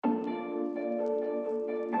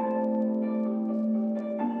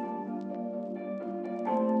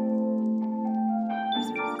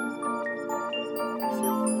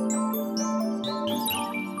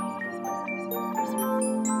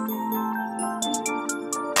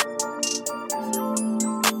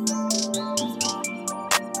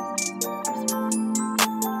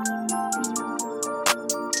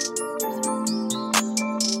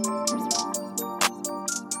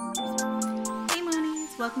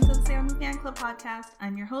welcome to the Sailor Moon Fan Club podcast.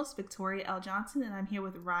 I'm your host, Victoria L. Johnson, and I'm here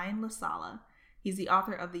with Ryan LaSala. He's the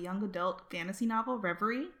author of the young adult fantasy novel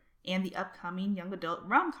Reverie and the upcoming young adult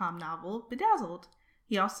rom-com novel Bedazzled.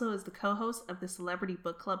 He also is the co-host of the Celebrity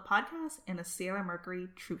Book Club podcast and a Sailor Mercury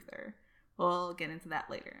truther. We'll get into that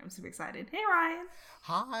later. I'm super excited. Hey, Ryan.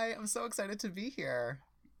 Hi, I'm so excited to be here.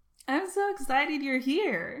 I'm so excited you're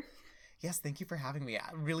here. Yes, thank you for having me.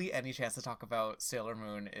 Really, any chance to talk about Sailor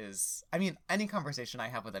Moon is... any conversation I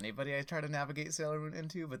have with anybody I try to navigate Sailor Moon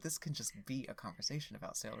into, but this can just be a conversation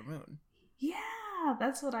about Sailor Moon. Yeah,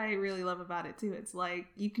 that's what I really love about it, too. It's like,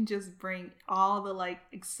 you can just bring all the,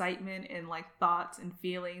 excitement and, thoughts and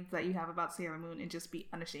feelings that you have about Sailor Moon and just be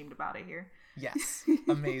unashamed about it here. Yes,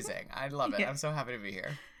 amazing. I love it. Yeah. I'm so happy to be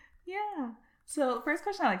here. Yeah. So, the first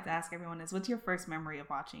question I like to ask everyone is, what's your first memory of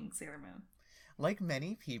watching Sailor Moon? Like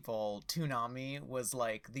many people, Toonami was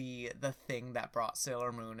the thing that brought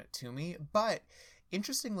Sailor Moon to me. But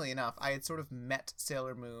interestingly enough, I had sort of met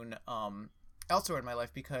Sailor Moon elsewhere in my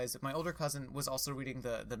life because my older cousin was also reading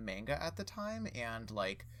the manga at the time and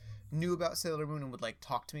knew about Sailor Moon and would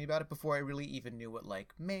talk to me about it before I really even knew what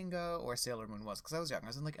manga or Sailor Moon was, because I was young. I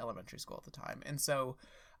was in elementary school at the time. And so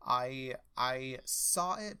I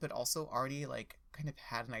saw it, but also already kind of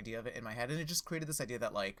had an idea of it in my head, and it just created this idea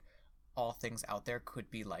that all things out there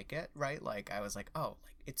could be like it, right? I was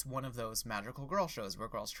it's one of those magical girl shows where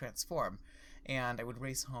girls transform. And I would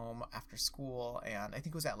race home after school, and I think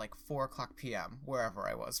it was at 4:00 p.m. wherever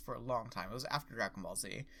I was for a long time. It was after Dragon Ball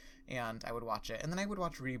Z, and I would watch it, and then I would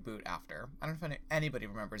watch Reboot after. I don't know if anybody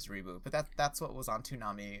remembers Reboot, but that's what was on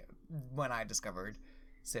Toonami when I discovered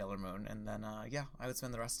Sailor Moon. And then I would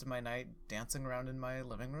spend the rest of my night dancing around in my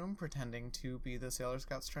living room pretending to be the Sailor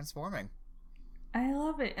Scouts transforming. I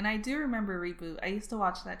love it. And I do remember Reboot. I used to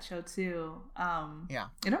watch that show too. Yeah.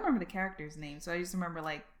 I don't remember the character's name, so I just remember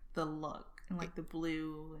the look and the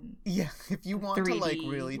blue and yeah. If you want to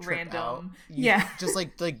really trip random out, just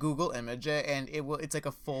Google image it, and it's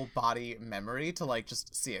a full body memory to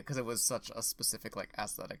just see it, because it was such a specific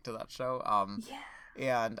aesthetic to that show.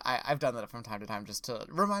 Yeah. And I've done that from time to time just to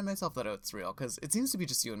remind myself that it's real, because it seems to be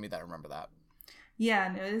just you and me that remember that.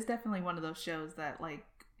 Yeah, no, it is definitely one of those shows that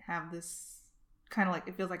have this kind of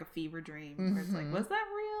it feels like a fever dream, where it's was that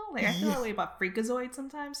real? I feel that way about Freakazoid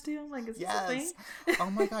sometimes too. Is this a thing? Oh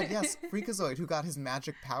my god, yes. Freakazoid, who got his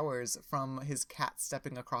magic powers from his cat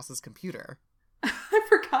stepping across his computer. I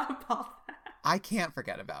forgot about that. I can't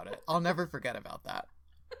forget about it. I'll never forget about that.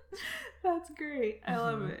 That's great. I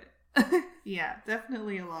love it. Yeah,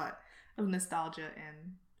 definitely a lot of nostalgia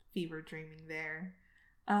and fever dreaming there.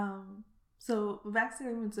 So back to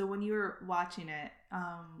Sailor Moon. So when you were watching it,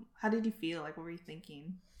 how did you feel? What were you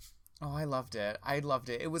thinking? Oh, I loved it.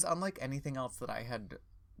 It was unlike anything else that I had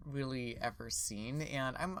really ever seen.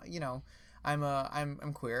 And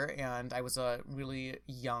I'm queer, and I was a really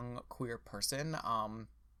young queer person,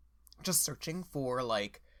 just searching for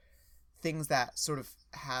things that sort of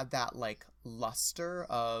had that luster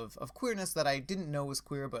of queerness that I didn't know was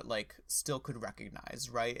queer, but still could recognize,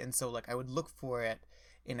 right? And so I would look for it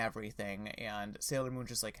in everything, and Sailor Moon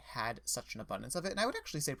just had such an abundance of it. And I would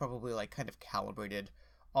actually say probably kind of calibrated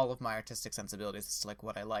all of my artistic sensibilities as to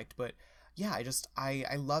what I liked. But yeah,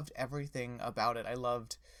 I loved everything about it. I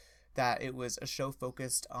loved that it was a show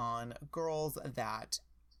focused on girls that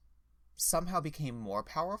somehow became more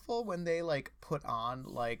powerful when they put on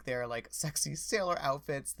their sexy sailor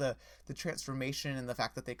outfits, the transformation, and the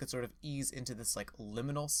fact that they could sort of ease into this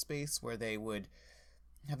liminal space where they would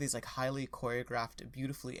have these highly choreographed,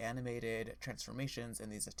 beautifully animated transformations and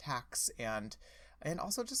these attacks, and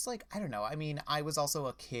also just I don't know. I mean, I was also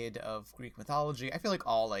a kid of Greek mythology. I feel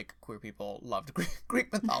all queer people loved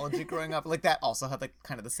Greek mythology growing up. That also had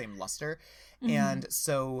kind of the same luster. Mm-hmm. And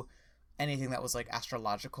so anything that was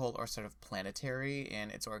astrological or sort of planetary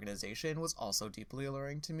in its organization was also deeply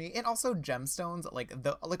alluring to me. And also gemstones,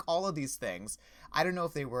 all of these things. I don't know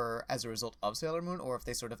if they were as a result of Sailor Moon or if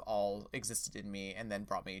they sort of all existed in me and then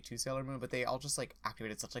brought me to Sailor Moon, but they all just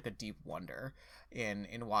activated such a deep wonder in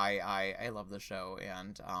why I love the show,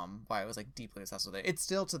 and why I was deeply obsessed with it. It's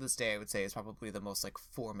still, to this day, I would say, is probably the most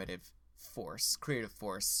formative force, creative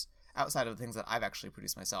force outside of the things that I've actually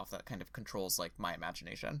produced myself that kind of controls my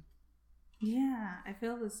imagination. Yeah, I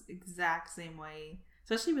feel this exact same way,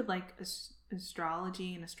 especially with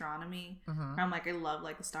astrology and astronomy. Mm-hmm. Where I'm I love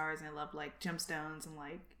the stars, and I love gemstones and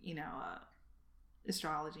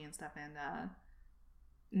astrology and stuff.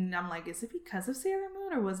 And I'm is it because of Sailor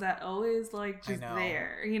Moon, or was that always just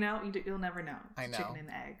there? You'll never know. I know. Chicken and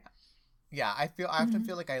egg. Yeah, I often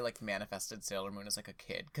feel like I like manifested Sailor Moon as like a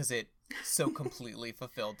kid because it so completely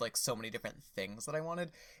fulfilled like so many different things that I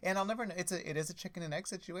wanted. And I'll never know, it is a chicken and egg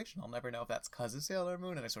situation. I'll never know if that's because of Sailor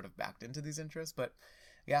Moon and I sort of backed into these interests, but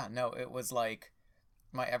yeah, no, it was like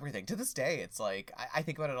my everything. To this day, it's like I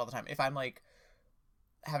think about it all the time. If I'm like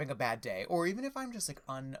having a bad day, or even if I'm just like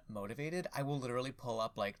unmotivated, I will literally pull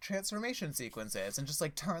up like transformation sequences and just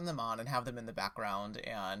like turn them on and have them in the background,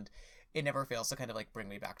 and it never fails to kind of like bring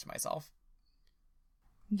me back to myself.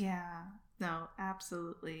 Yeah. No,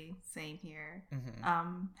 absolutely. Same here.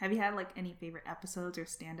 Mm-hmm. Have you had like any favorite episodes or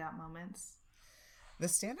standout moments? The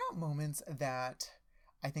standout moments that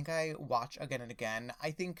I think I watch again and again,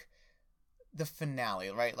 I think the finale,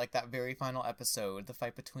 right? Like that very final episode, the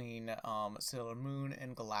fight between Sailor Moon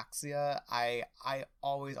and Galaxia. I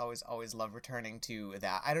always love returning to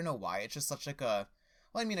that. I don't know why. It's just such like a,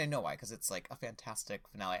 well, I mean, I know why, because it's like a fantastic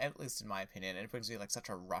finale, at least in my opinion. And it brings me like such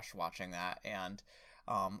a rush watching that, and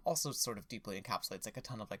also sort of deeply encapsulates like a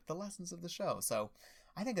ton of like the lessons of the show. So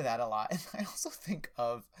I think of that a lot, and I also think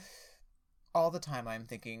of all the time I'm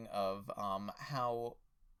thinking of how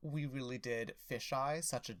we really did Fisheye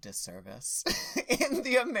such a disservice in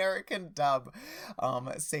the American dub.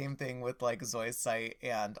 Same thing with like Zoisite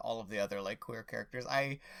and all of the other like queer characters.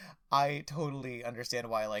 I totally understand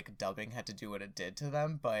why like dubbing had to do what it did to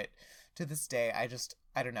them, but to this day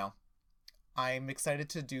I don't know. I'm excited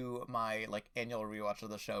to do my like annual rewatch of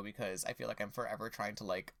the show because I feel like I'm forever trying to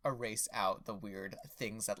like erase out the weird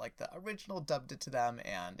things that like the original dub did to them,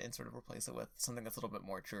 and sort of replace it with something that's a little bit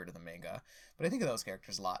more true to the manga. But I think of those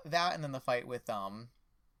characters a lot. That, and then the fight with oh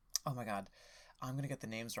my god, I'm gonna get the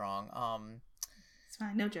names wrong. It's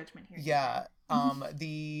fine, no judgment here. Yeah.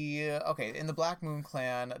 The okay, in the Black Moon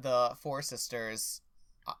Clan, the four sisters.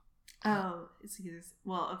 Oh, excuse.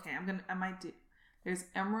 Well, okay, I might do. There's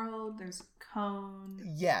Emerald, there's Cone.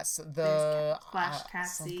 Yes, there's Flash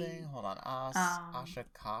Cassie. Something. Hold on.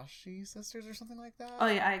 Ashikashi sisters or something like that. Oh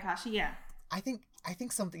yeah, Ayakashi. Yeah. I think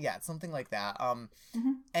something. Yeah, something like that.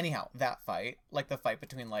 Anyhow, that fight, like the fight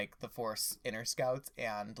between like the Force Inner Scouts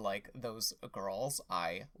and like those girls,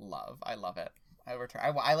 I love. I love it.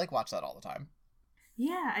 I like watch that all the time.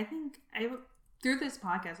 Yeah, I think through this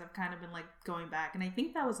podcast I've kind of been like going back, and I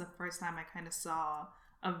think that was the first time I kind of saw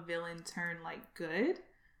a villain turn like good.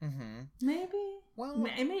 Mm-hmm. Maybe. Well,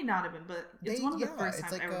 it may not have been, but it's one of the first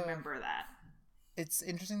times like I remember that. It's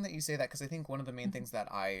interesting that you say that, because I think one of the main things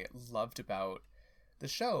that I loved about the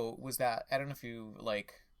show was that, I don't know if you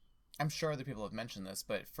like, I'm sure other people have mentioned this,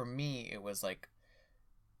 but for me it was like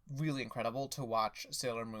really incredible to watch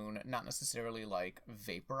Sailor Moon not necessarily like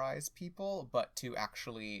vaporize people, but to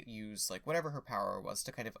actually use like whatever her power was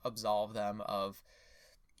to kind of absolve them of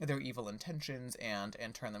their evil intentions and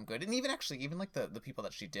turn them good. And even like the people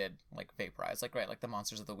that she did like vaporize, like, right, like the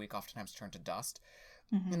monsters of the week oftentimes turn to dust.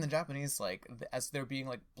 In the Japanese, like as they're being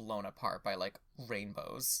like blown apart by like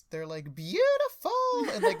rainbows, they're like beautiful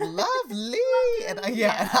and like lovely. And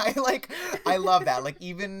I love that. Like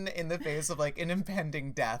even in the face of like an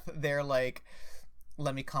impending death, they're like,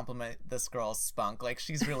 let me compliment this girl's spunk. Like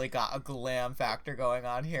she's really got a glam factor going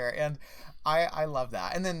on here, and I love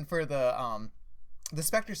that. And then for the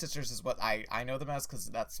Spectre Sisters is what I know them as, because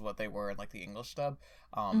that's what they were in like the English dub.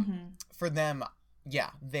 For them,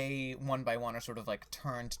 yeah, they one by one are sort of like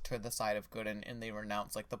turned to the side of good, and they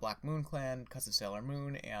renounce like the Black Moon Clan because of Sailor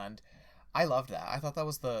Moon, and I loved that. I thought that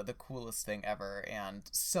was the coolest thing ever, and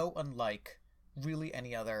so unlike really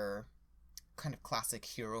any other kind of classic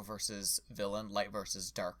hero versus villain, light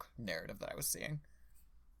versus dark narrative that I was seeing.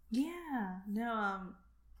 Yeah, no,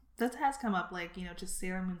 that has come up, like, you know, just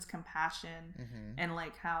Sailor Moon's compassion and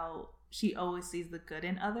like how she always sees the good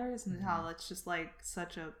in others, and how that's just like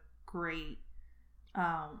such a great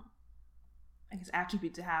I guess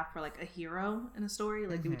attribute to have for like a hero in a story.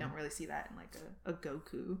 Like we don't really see that in like a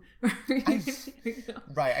Goku.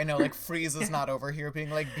 Right, I know, like Frieza's not over here being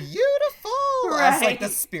like beautiful as like the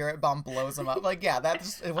spirit bomb blows him up. Like, yeah, that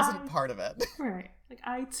just, it wasn't part of it. Right. Like,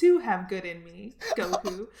 I too have good in me,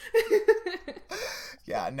 Goku.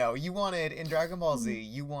 Yeah, no, you wanted, in Dragon Ball Z,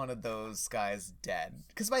 you wanted those guys dead.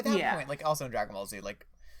 Because by that point, like, also in Dragon Ball Z, like,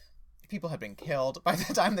 people had been killed by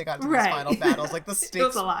the time they got to these final battles. Like, the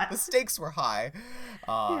stakes were high.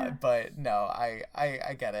 But no,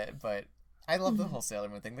 I get it. But I love the whole Sailor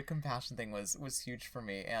Moon thing. The compassion thing was huge for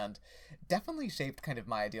me, and definitely shaped kind of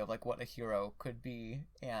my idea of like what a hero could be,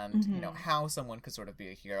 and you know, how someone could sort of be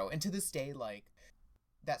a hero. And to this day, like,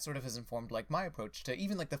 that sort of has informed like my approach to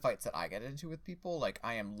even like the fights that I get into with people. Like,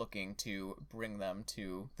 I am looking to bring them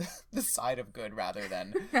to the side of good rather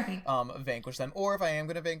than vanquish them. Or if I am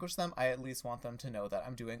going to vanquish them, I at least want them to know that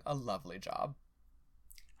I'm doing a lovely job.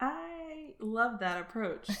 I love that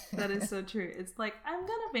approach. That is so true. It's like, I'm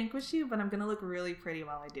gonna vanquish you, but I'm gonna look really pretty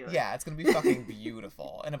while I do it. Yeah, it's gonna be fucking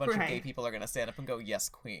beautiful. And a bunch Right. of gay people are gonna stand up and go, yes,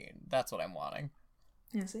 queen. That's what I'm wanting.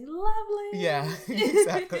 And say, lovely. Yeah,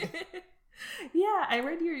 exactly. Yeah, I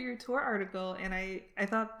read your tour article, and I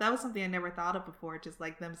thought that was something I never thought of before, just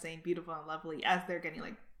like them saying beautiful and lovely as they're getting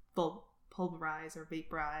like pulverized or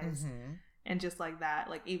vaporized. Mm-hmm. And just like that,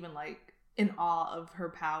 like even like in awe of her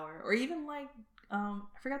power, or even like I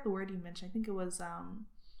forgot the word you mentioned. I think it was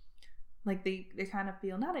like they kind of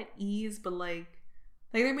feel not at ease, but like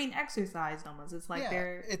they're being exercised almost. It's like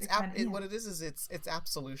they're what it is it's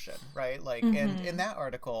absolution, right? Like, Mm-hmm. and in that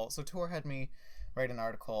article, so Tor had me write an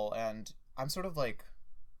article, and I'm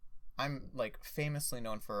famously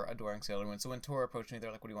known for adoring Sailor Moon. So when Tor approached me,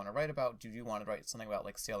 they're like, what do you want to write about? Do you want to write something about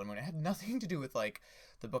like Sailor Moon? It had nothing to do with like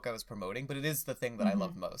the book I was promoting, but it is the thing that I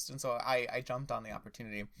love most. And so I jumped on the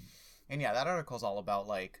opportunity. And yeah, that article is all about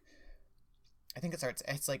like, I think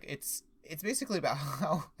it's basically about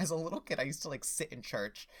how as a little kid I used to like sit in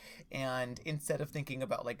church, and instead of thinking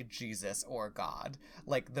about like Jesus or God,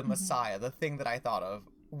 like the Messiah, the thing that I thought of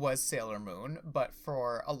was Sailor Moon, but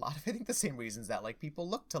for a lot of, I think, the same reasons that like people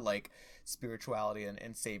look to like spirituality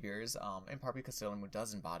and saviors, in part because Sailor Moon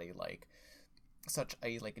does embody like such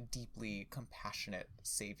a like deeply compassionate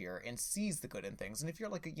savior and sees the good in things. And if you're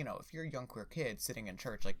like if you're a young queer kid sitting in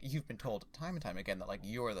church, like you've been told time and time again that like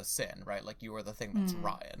you're the sin, right? Like you are the thing that's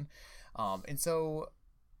rotten. And so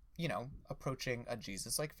approaching a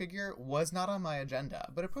Jesus-like figure was not on my agenda,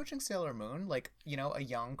 but approaching Sailor Moon, like, a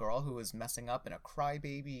young girl who was messing up and a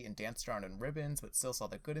crybaby and danced around in ribbons, but still saw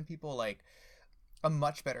the good in people, like, a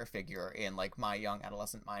much better figure in, like, my young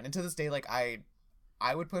adolescent mind. And to this day, like, I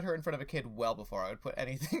would put her in front of a kid well before I would put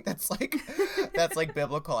anything that's, like,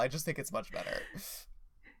 biblical. I just think it's much better.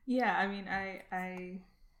 Yeah, I mean,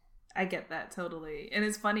 I get that totally. And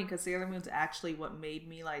it's funny because Sailor Moon's actually what made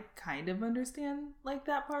me like kind of understand like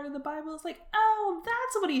that part of the Bible. It's like, oh,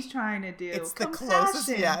 that's what he's trying to do. It's Compassion. The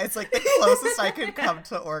closest, yeah, it's like the closest I could come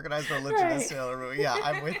to organized religion Right. as Sailor Moon. Yeah,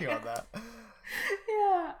 I'm with you on that.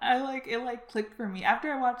 Yeah, it like clicked for me. After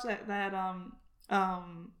I watched that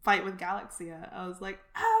fight with Galaxia, I was like,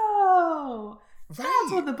 oh, Right.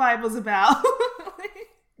 that's what the Bible's about.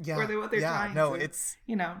 Yeah. Or what they're trying to, it's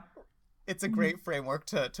It's a Mm-hmm. great framework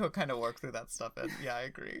to kind of work through that stuff in. Yeah, I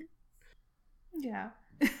agree. Yeah.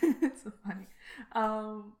 It's so funny.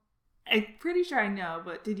 I'm pretty sure I know,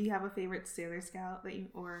 but did you have a favorite Sailor Scout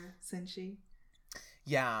or Senshi?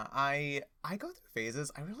 Yeah, I go through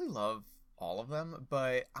phases. I really love all of them,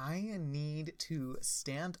 but I need to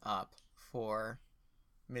stand up for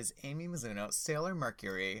Ms. Amy Mizuno, Sailor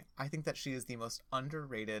Mercury. I think that she is the most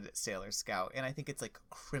underrated Sailor Scout, and I think it's like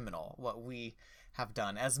criminal what we have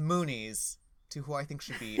done as Moonies to who I think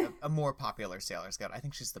should be a more popular Sailor Scout. I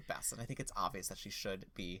think she's the best, and I think it's obvious that she should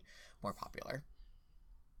be more popular.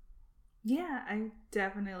 Yeah, I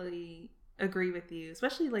definitely agree with you,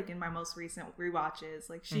 especially like in my most recent rewatches.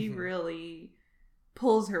 Like she really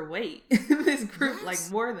pulls her weight in this group,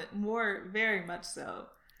 Yes. like more, very much so.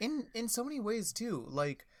 In so many ways too.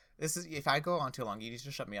 Like, this is, if I go on too long, you need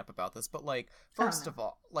to shut me up about this. But like, first of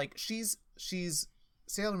all, like she's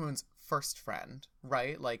Sailor Moon's first friend,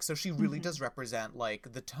 right? Like, so she really does represent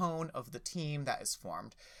like the tone of the team that is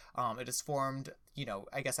formed. It is formed,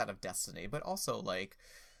 I guess out of destiny, but also like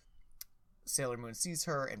Sailor Moon sees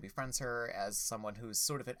her and befriends her as someone who's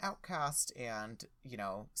sort of an outcast and,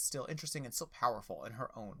 still interesting and still powerful in her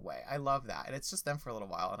own way. I love that. And it's just them for a little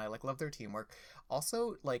while, and I love their teamwork.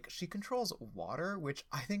 Also, like, she controls water, which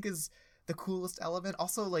I think is the coolest element.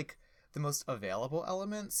 Also, like, the most available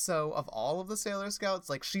element. So of all of the Sailor Scouts,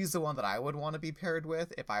 like, she's the one that I would want to be paired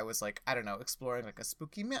with if I was, like, I don't know, exploring like a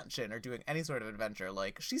spooky mansion or doing any sort of adventure.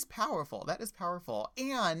 Like, she's powerful. That is powerful.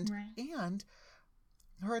 And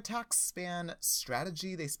her attacks span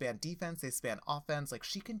strategy, they span defense, they span offense. Like,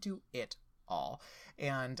 she can do it all.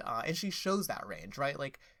 And she shows that range, right?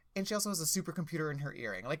 Like, and she also has a supercomputer in her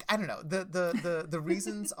earring. Like, I don't know. The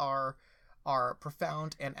reasons are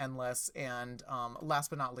profound and endless. And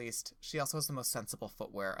last but not least, she also has the most sensible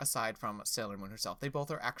footwear aside from Sailor Moon herself. They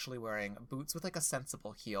both are actually wearing boots with like a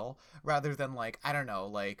sensible heel rather than like, I don't know,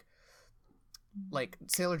 like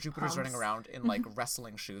Sailor Jupiter's running around in like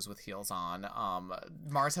wrestling shoes with heels on.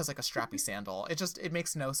 Mars has like a strappy sandal. It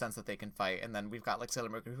makes no sense that they can fight. And then we've got like Sailor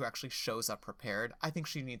Mercury who actually shows up prepared. I think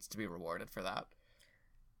she needs to be rewarded for that.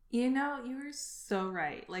 You're so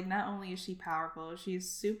right. Like, not only is she powerful, she's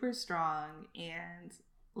super strong and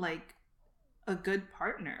like a good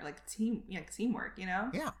partner, like teamwork,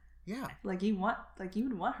 Yeah. Yeah. Like you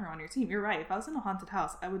would want her on your team. You're right. If I was in a haunted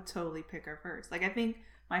house, I would totally pick her first. Like I think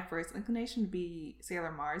my first inclination would be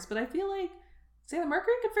Sailor Mars, but I feel like Sailor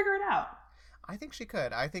Mercury could figure it out. I think she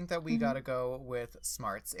could. I think that we Mm-hmm. gotta go with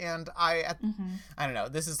smarts. And Mm-hmm. I don't know.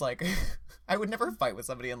 This is like, I would never fight with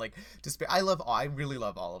somebody and like despair. I really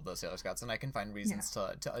love all of those Sailor Scouts, and I can find reasons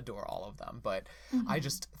to adore all of them. But I Mm-hmm.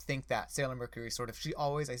 just think that Sailor Mercury sort of, I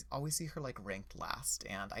always see her like ranked last,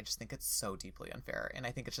 and I just think it's so deeply unfair. And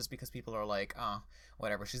I think it's just because people are like,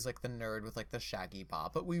 whatever. She's like the nerd with like the shaggy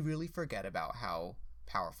bob, but we really forget about how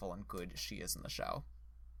powerful and good she is in the show.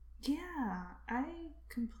 Yeah, I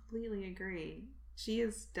completely agree. She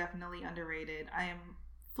is definitely underrated. I am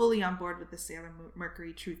fully on board with the Sailor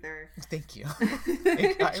Mercury truther. Thank you.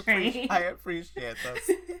 Train. I appreciate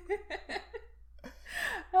this.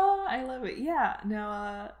 Oh, I love it. Yeah, no,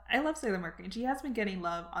 I love Sailor Mercury. She has been getting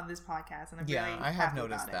love on this podcast, and I'm Yeah, really I have happy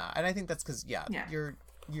noticed about that, and I think that's because Yeah.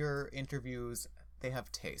 your interviews, they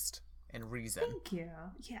have taste and reason. Thank you.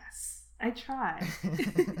 Yes, I try.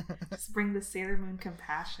 Just bring the Sailor Moon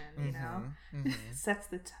compassion, you know? Sets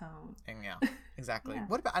the tone. And yeah, exactly. Yeah.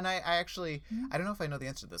 What about? And I actually, Mhm. I don't know if I know the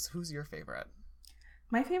answer to this. Who's your favorite?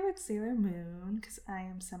 My favorite Sailor Moon, because I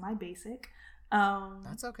am semi-basic.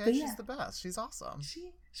 That's okay. But She's yeah, the best. She's awesome.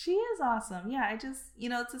 she is awesome. Yeah, I just,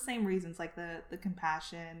 it's the same reasons, like the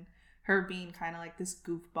compassion, her being kind of like this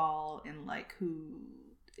goofball and like who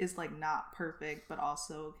is like not perfect, but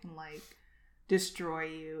also can like destroy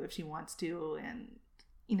you if she wants to, and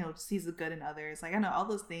sees the good in others. Like I know all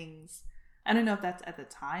those things. I don't know if that's at the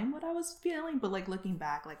time what I was feeling, but like looking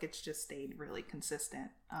back, like it's just stayed really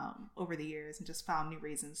consistent over the years, and just found new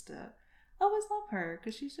reasons to always love her,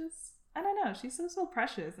 because she's just, I don't know, she's so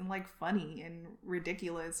precious and like funny and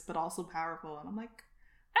ridiculous, but also powerful. And I'm like,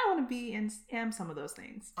 I want to be and am some of those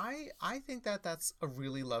things. I think that that's a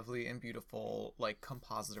really lovely and beautiful like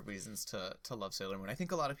composite of reasons to love Sailor Moon. I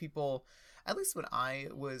think a lot of people, at least when I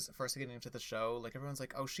was first getting into the show, like everyone's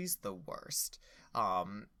like, oh, she's the worst,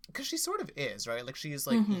 because she sort of is, right? Like she is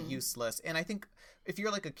like useless. And I think if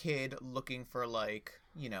you're like a kid looking for like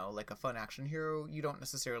like a fun action hero, you don't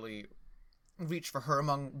necessarily reach for her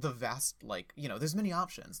among the vast, like, there's many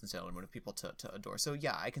options in Sailor Moon of people to adore. So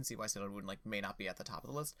yeah, I can see why Sailor Moon like may not be at the top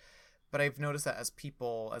of the list. But I've noticed that as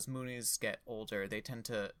Moonies get older, they tend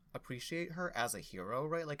to appreciate her as a hero,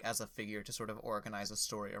 right? Like as a figure to sort of organize a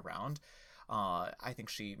story around. I think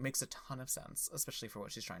she makes a ton of sense, especially for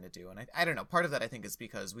what she's trying to do. And I don't know, part of that I think is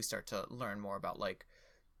because we start to learn more about like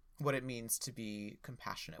what it means to be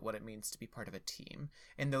compassionate, what it means to be part of a team.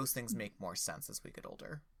 And those things make more sense as we get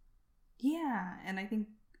older. Yeah, and I think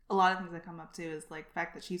a lot of things that come up too is like the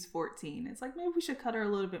fact that she's 14. It's like maybe we should cut her a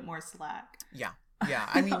little bit more slack. Yeah.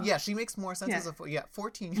 I mean, yeah, she makes more sense as a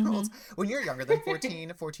 14-year-olds. When you're younger than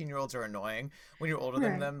 14-year-olds are annoying. When you're older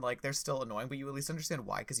than them, like they're still annoying, but you at least understand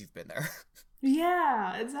why, because you've been there.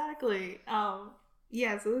 Yeah, exactly.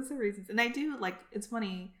 Yeah, so those are the reasons. And I do like, it's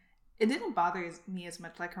funny, it didn't bother me as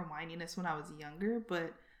much like her whininess when I was younger,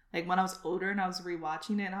 but like when I was older and I was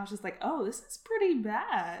rewatching it, and I was just like, oh, this is pretty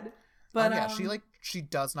bad. But yeah, she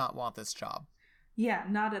does not want this job. Yeah,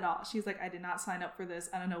 not at all. She's like, I did not sign up for this.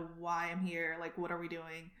 I don't know why I'm here. Like, what are we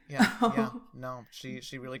doing? Yeah. No, she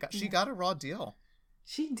really got a raw deal.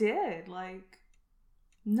 She did. Like,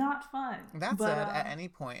 not fun. That said, at any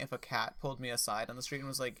point, if a cat pulled me aside on the street and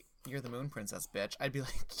was like, "You're the Moon Princess, bitch," I'd be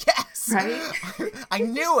like, "Yes, right." I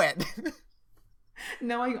knew it.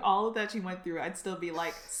 Knowing all of that she went through, I'd still be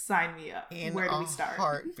like, sign me up. Where do we start?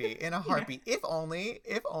 In a heartbeat. Yeah.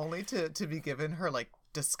 If only to be given her like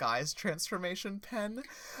disguise transformation pen.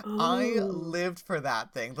 Ooh. I lived for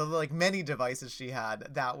that thing. The like many devices she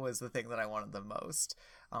had, that was the thing that I wanted the most.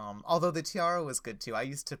 Although the tiara was good too. I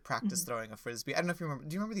used to practice throwing a frisbee. I don't know if you remember.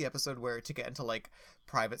 Do you remember the episode where to get into like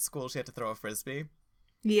private school she had to throw a frisbee?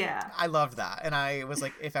 Yeah. I loved that. And I was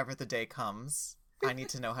like, if ever the day comes, I need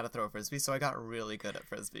to know how to throw a frisbee. So I got really good at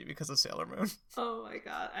frisbee because of Sailor Moon. Oh my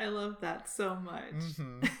god, I love that so much.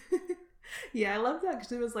 Yeah, I love that,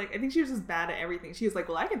 because it was like, I think she was just bad at everything. She was like,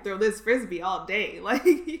 well, I can throw this frisbee all day. Like,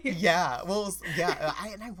 yeah, well, yeah.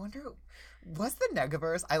 I wonder, was the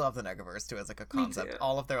Negaverse? I love the Negaverse too as like a concept.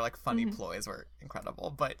 All of their like funny ploys were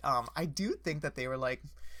incredible. But I do think that they were like,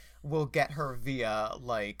 we'll get her via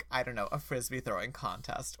like, I don't know, a frisbee throwing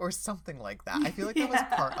contest or something like that. I feel like that was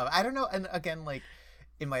part of, I don't know. And again, like,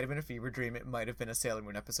 it might have been a fever dream. It might have been a Sailor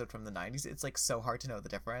Moon episode from the 90s. It's like so hard to know the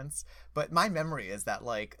difference. But my memory is that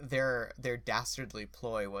like their dastardly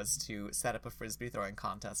ploy was to set up a frisbee throwing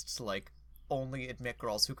contest to like only admit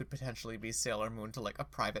girls who could potentially be Sailor Moon to like a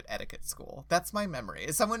private etiquette school. That's my memory.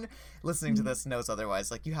 If someone listening to this knows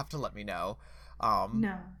otherwise, like, you have to let me know.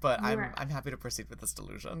 No, But I'm happy to proceed with this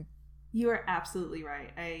delusion. You are absolutely right.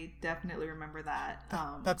 I definitely remember that.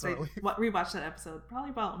 That's early. I rewatched that episode probably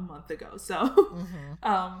about a month ago. So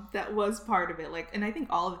Mm-hmm. that was part of it. Like, and I think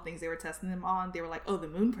all of the things they were testing them on, they were like, oh, the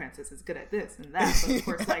Moon Princess is good at this and that. But of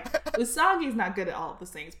course, like, Usagi's not good at all of those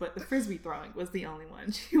things, but the frisbee throwing was the only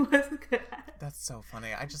one she was good at. That's so funny.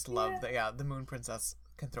 I just love that. Yeah, the Moon Princess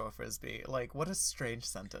can throw a frisbee. Like, what a strange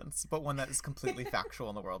sentence, but one that is completely factual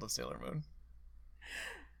in the world of Sailor Moon.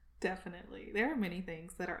 Definitely. There are many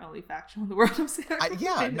things that are only factual in the world of Sailor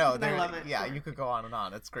Moon. I love it. Yeah, you you could go on and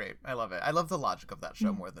on. It's great. I love it. I love the logic of that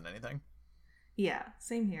show more than anything. Yeah,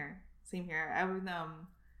 same here. I was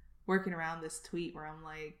working around this tweet where I'm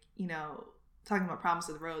like, talking about Promise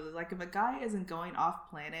of the Rose. It's like, if a guy isn't going off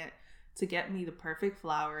planet to get me the perfect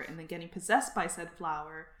flower and then getting possessed by said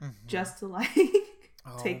flower just to like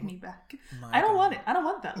take me back, I don't want it. I don't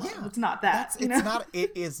want that love. Yeah, it's not that.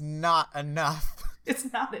 It is not enough.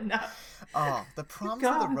 It's not enough. Oh, the Promise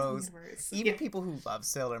of the Rose. Even people who love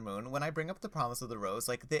Sailor Moon, when I bring up the Promise of the Rose,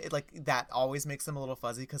 like that always makes them a little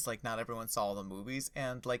fuzzy because like not everyone saw the movies,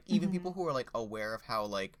 and like even people who are like aware of how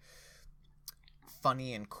like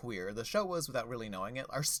funny and queer the show was without really knowing it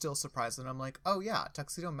are still surprised. And I'm like, oh yeah,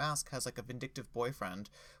 Tuxedo Mask has like a vindictive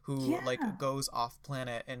boyfriend who like goes off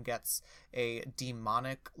planet and gets a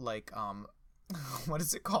demonic like what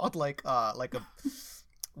is it called,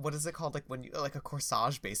 what is it called? Like when you, like a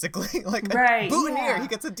corsage, basically, like a boutonniere. Yeah. He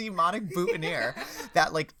gets a demonic boutonniere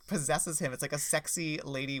that like possesses him. It's like a sexy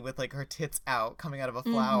lady with like her tits out coming out of a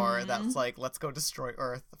flower that's like, let's go destroy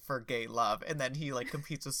Earth for gay love. And then he like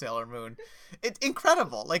competes with Sailor Moon. It's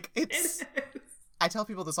incredible. Like it's, I tell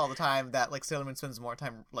people this all the time that like Sailor Moon spends more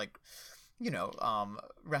time like,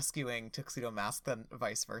 rescuing Tuxedo Mask than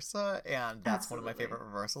vice versa, and that's one of my favorite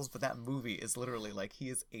reversals. But that movie is literally like he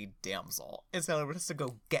is a damsel, and Sailor Moon has to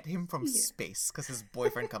go get him from space because his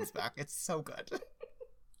boyfriend comes back. It's so good.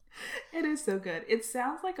 It is so good. It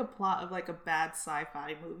sounds like a plot of like a bad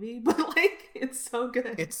sci-fi movie, but like it's so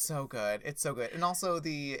good. It's so good. It's so good, and also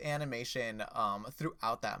the animation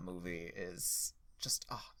throughout that movie is just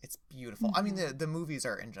it's beautiful. I mean, the movies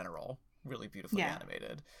are in general really beautifully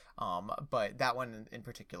animated, but that one in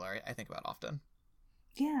particular I think about often.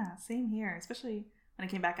 Yeah, same here, especially when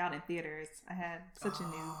it came back out in theaters. I had such a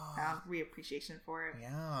newfound reappreciation for it.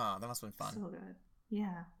 Yeah, that must have been fun. So good.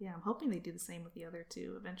 Yeah, I'm hoping they do the same with the other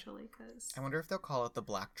two eventually, because I wonder if they'll call it the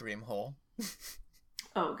Black Dream Hole.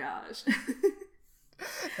 Oh gosh.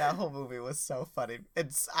 That whole movie was so funny.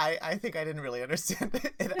 I think I didn't really understand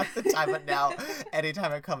it at the time, but now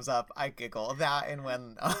anytime it comes up I giggle. That and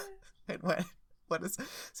when what is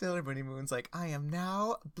Sailor Moon Moon's like, I am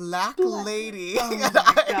now Black Lady. Oh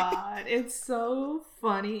my god, it's so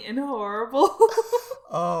funny and horrible.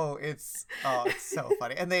 It's so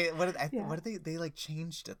funny. And they they like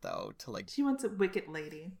changed it though to like, she went to Wicked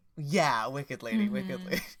Lady. Yeah, Wicked Lady. Wicked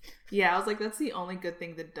Lady. Yeah, I was like, that's the only good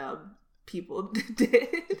thing the dub people did.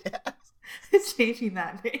 Yes. Changing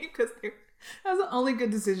that name, because that was the only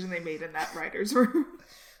good decision they made in that writer's room.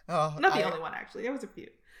 Not the only one, actually. There was a few.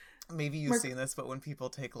 Maybe you've seen this, but when people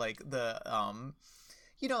take like the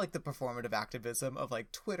like the performative activism of like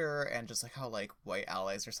Twitter and just like how like white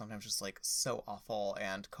allies are sometimes just like so awful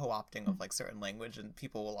and co-opting of like certain language, and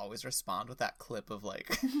people will always respond with that clip of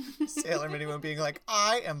like Sailor Moon being like,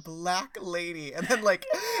 I am Black Lady, and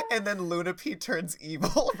then Luna P turns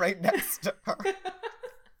evil right next to her.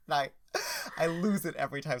 And I lose it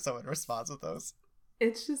every time someone responds with those.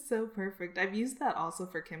 It's just so perfect. I've used that also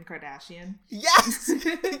for Kim Kardashian. Yes!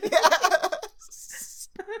 Yes!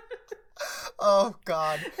 Oh,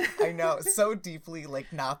 God. I know. So deeply,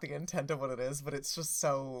 like, not the intent of what it is, but it's just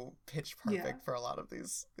so pitch perfect for a lot of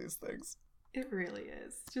these things. It really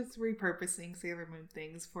is. Just repurposing Sailor Moon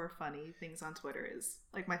things for funny things on Twitter is,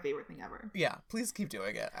 like, my favorite thing ever. Yeah, please keep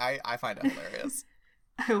doing it. I find it hilarious.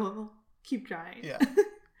 I will keep trying. Yeah.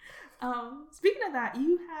 Speaking of that,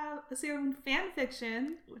 you have a Sailor Moon fan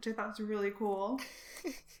fiction, which I thought was really cool.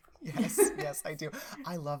 Yes, I do.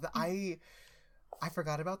 I love that. I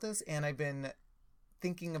forgot about this, and I've been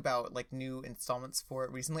thinking about like new installments for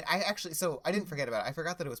it recently. I didn't forget about it. I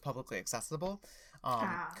forgot that it was publicly accessible.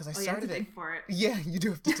 Because I started you have to dig for it. Yeah, you do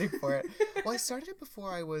have to dig for it. Well, I started it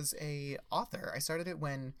before I was a author. I started it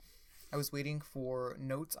when I was waiting for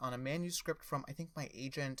notes on a manuscript from, I think, my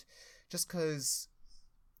agent, just because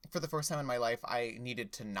for the first time in my life, I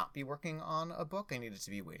needed to not be working on a book. I needed to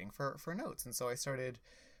be waiting for notes. And so I started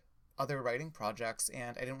other writing projects,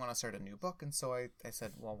 and I didn't want to start a new book. And so I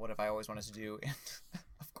said, well, what have I always wanted to do? And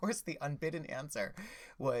of course, the unbidden answer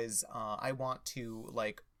was I want to,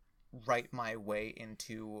 like, write my way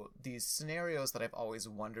into these scenarios that I've always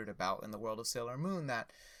wondered about in the world of Sailor Moon,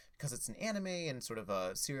 that because it's an anime and sort of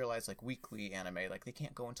a serialized, like, weekly anime, like, they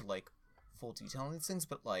can't go into, like, full detail on these things,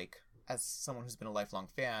 but, like, as someone who's been a lifelong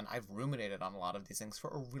fan, I've ruminated on a lot of these things for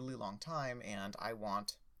a really long time, and I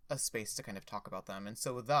want a space to kind of talk about them. And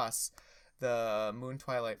so thus, the Moon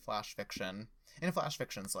Twilight flash fiction, and flash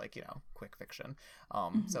fiction's like, you know, quick fiction,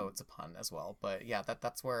 so it's a pun as well, but yeah,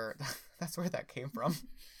 that's where that came from.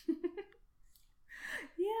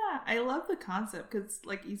 Yeah, I love the concept because,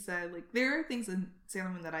 like you said, like there are things in Sailor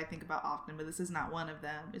Moon that I think about often, but this is not one of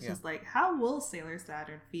them. It's just like, how will Sailor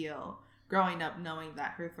Saturn feel growing up knowing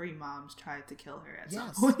that her 3 moms tried to kill her at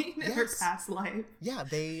some point in her past life? Yeah,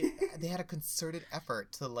 they had a concerted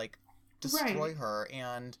effort to, like, destroy her,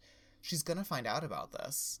 and she's gonna find out about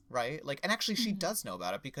this, right? Like, and actually she does know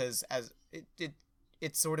about it, because as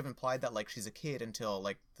it's sort of implied that, like, she's a kid until,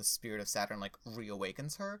 like, the spirit of Saturn, like,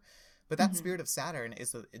 reawakens her. But that spirit of Saturn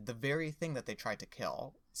is the very thing that they tried to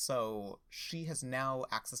kill. So she has now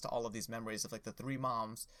access to all of these memories of, like, the 3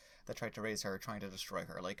 moms that tried to raise her, trying to destroy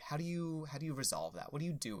her. Like, how do you resolve that? What do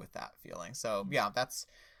you do with that feeling? So yeah, that's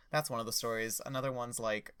one of the stories. Another one's,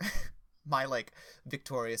 like, my, like,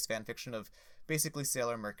 victorious fan fiction of basically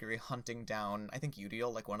Sailor Mercury hunting down, I think,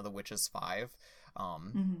 Udiel, like, one of the Witches 5,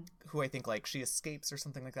 who I think, like, she escapes or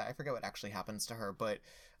something like that. I forget what actually happens to her, but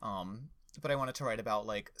I wanted to write about,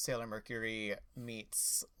 like, Sailor Mercury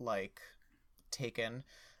meets, like, Taken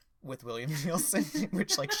with William Nielsen,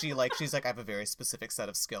 which, like, she's like, I have a very specific set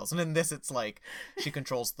of skills. And in this, it's like she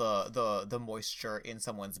controls the moisture in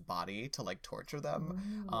someone's body to, like, torture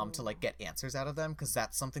them, to, like, get answers out of them, because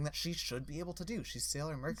that's something that she should be able to do. She's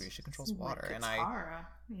Sailor Mercury. She controls water. Like Katara.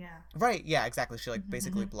 Yeah. Right, yeah, exactly. She, like,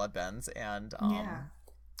 basically bloodbends, and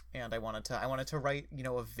and I wanted to write, you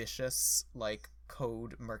know, a vicious, like,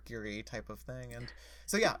 Code Mercury type of thing. And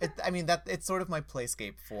so yeah, it's sort of my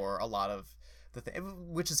playscape for a lot of the thing,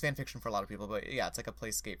 which is fan fiction for a lot of people, but yeah, it's like a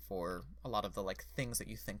playscape for a lot of the, like, things that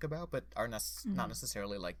you think about but are not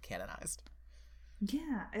necessarily, like, canonized.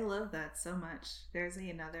 Yeah, I love that so much. There's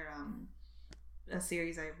another a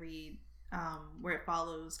series I read where it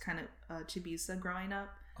follows kind of Chibiusa growing up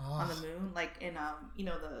on the moon, like in you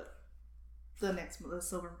know, the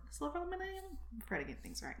silver millennium. I'm trying to get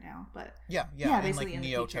things right now, but yeah, basically, like, in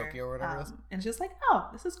Neo Tokyo or whatever it is. And it's just like, oh,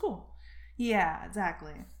 this is cool. Yeah,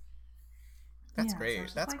 exactly. That's great.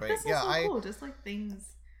 So that's like, great. This is so cool. Just like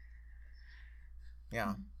things.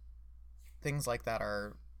 Yeah, things like that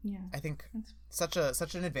are. Yeah, I think such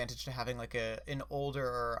an advantage to having, like, an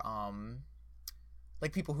older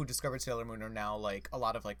like, people who discovered Sailor Moon are now, like, a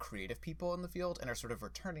lot of, like, creative people in the field and are sort of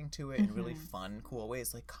returning to it in really fun, cool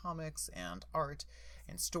ways, like comics and art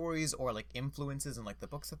and stories, or, like, influences in, like, the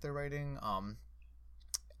books that they're writing.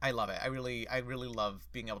 I love it. I really love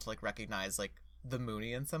being able to, like, recognize, like, the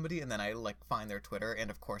Moonie in somebody, and then I, like, find their Twitter, and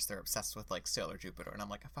of course they're obsessed with, like, Sailor Jupiter, and I'm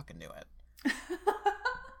like, I fucking knew it.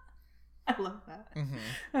 I love that.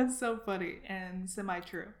 That's so funny and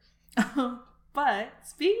semi-true. But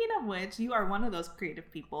speaking of which, you are one of those creative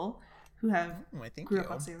people who have grew up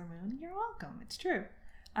on Sailor Moon. You're welcome. It's true.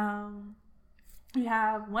 You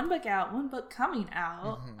have one book out, one book coming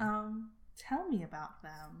out. Tell me about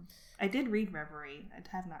them. I did read Reverie. I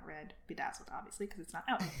have not read Bedazzled, obviously, because it's not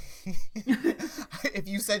out yet. If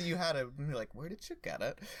you said you had it, I'd be like, where did you get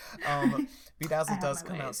it? Bedazzled does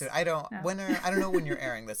come out soon. I don't know when you're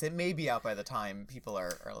airing this. It may be out by the time people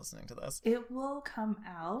are listening to this. It will come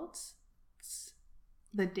out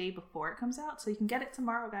the day before it comes out, so you can get it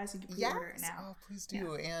tomorrow, guys. You can pre-order it now. Oh, please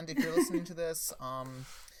do. Yeah. And if you're listening to this,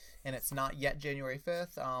 and it's not yet January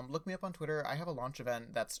 5th, look me up on Twitter. I have a launch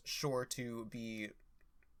event that's sure to be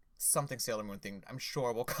something Sailor Moon themed. I'm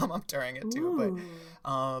sure will come up during it too.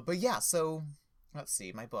 But yeah, so let's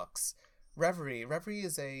see, my books. Reverie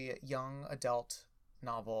is a young adult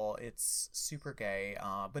novel. It's super gay,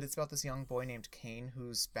 but it's about this young boy named Kane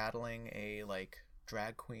who's battling a, like,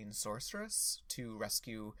 drag queen sorceress to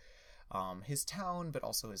rescue his town, but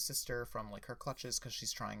also his sister from, like, her clutches, because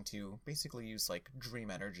she's trying to basically use, like,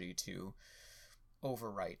 dream energy to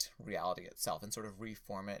overwrite reality itself and sort of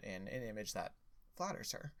reform it in an image that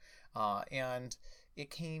flatters her. And it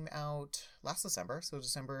came out last December, so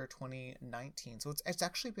December 2019. So it's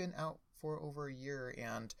actually been out for over a year,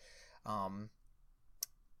 and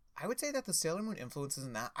I would say that the Sailor Moon influences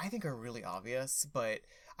in that, I think, are really obvious, but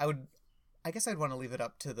I guess I'd want to leave it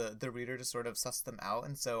up to the reader to sort of suss them out,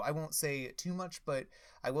 and so I won't say too much, but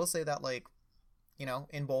I will say that, like, you know,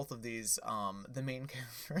 in both of these, the main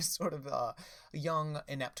character is sort of a young,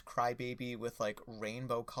 inept crybaby with, like,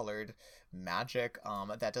 rainbow-colored magic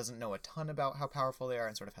that doesn't know a ton about how powerful they are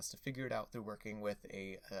and sort of has to figure it out through working with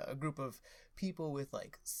a group of people with,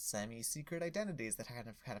 like, semi-secret identities that kind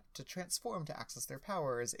of have to transform to access their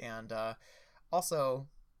powers. And also,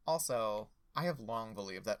 I have long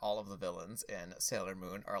believed that all of the villains in Sailor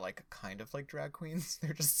Moon are, like, kind of like drag queens.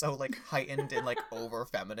 They're just so, like, heightened and, like, over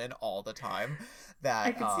feminine all the time that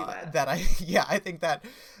I can see that. I think that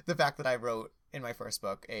the fact that I wrote in my first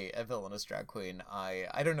book a villainous drag queen,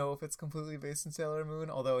 I don't know if it's completely based in Sailor Moon,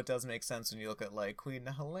 although it does make sense when you look at, like, Queen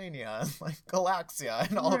Helenia and, like, Galaxia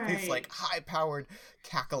and all of these, like, high-powered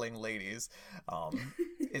cackling ladies.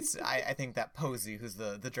 I think that Posey, who's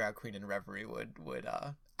the drag queen in Reverie, would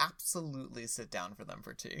absolutely sit down for them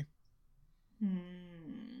for tea.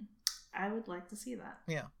 I would like to see that.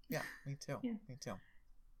 Yeah, me too. Yeah. Me too.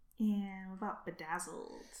 And what about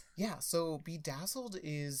Bedazzled? Yeah, so Bedazzled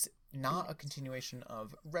is not a continuation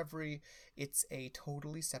of Reverie. It's a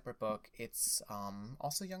totally separate book. It's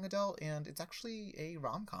also young adult, and it's actually a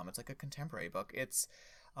rom-com. It's like a contemporary book. It's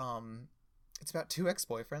about two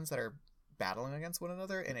ex-boyfriends that are battling against one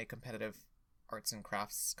another in a competitive arts and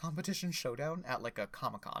crafts competition showdown at, like, a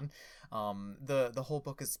Comic-Con. The whole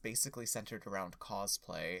book is basically centered around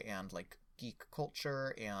cosplay and, like, geek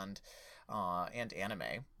culture and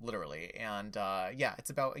anime, literally. And it's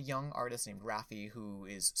about a young artist named Raffi who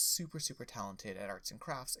is super, super talented at arts and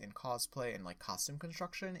crafts and cosplay and, like, costume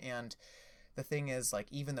construction. And the thing is, like,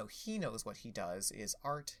 even though he knows what he does is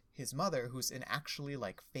art, his mother, who's an actually,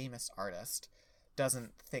 like, famous artist,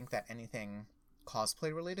 doesn't think that anything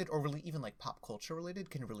cosplay related or really even, like, pop culture related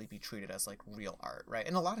can really be treated as, like, real art, right?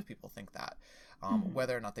 And a lot of people think that,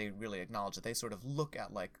 whether or not they really acknowledge it. They sort of look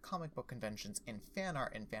at, like, comic book conventions and fan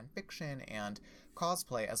art and fan fiction and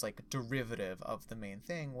cosplay as, like, derivative of the main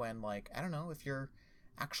thing, when, like, I don't know if you're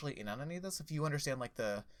actually in on any of this, if you understand, like,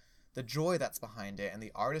 the joy that's behind it and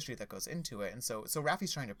the artistry that goes into it. And so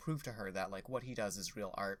Raffi's trying to prove to her that, like, what he does is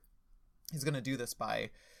real art. He's going to do this by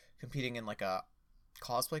competing in, like, a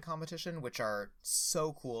cosplay competition, which are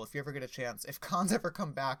so cool. If you ever get a chance, if cons ever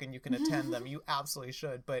come back and you can attend them, you absolutely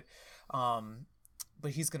should. But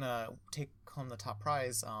he's gonna take home the top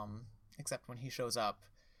prize, except when he shows up,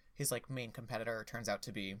 his, like, main competitor turns out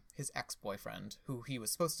to be his ex-boyfriend, who he was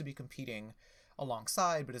supposed to be competing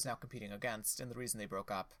alongside but is now competing against. And the reason they broke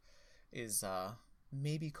up is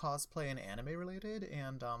maybe cosplay and anime related.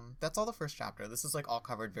 And that's all the first chapter. This is, like, all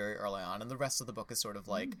covered very early on, and the rest of the book is sort of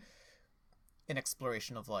like an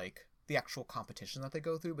exploration of, like, the actual competition that they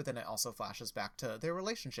go through, but then it also flashes back to their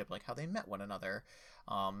relationship, like how they met one another,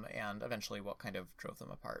 and eventually what kind of drove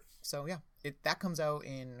them apart. So yeah, that comes out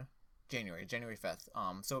in January 5th.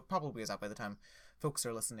 So it probably is out by the time folks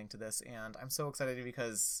are listening to this, and I'm so excited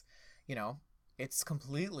because, you know, it's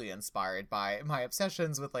completely inspired by my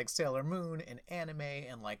obsessions with, like, Sailor Moon and anime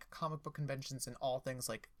and, like, comic book conventions and all things,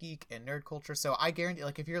 like, geek and nerd culture. So I guarantee,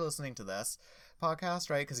 like, if you're listening to this podcast,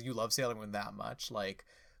 right, because you love Sailor Moon that much, like,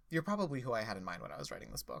 you're probably who I had in mind when I was writing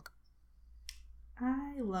this book.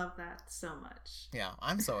 I love that so much. Yeah,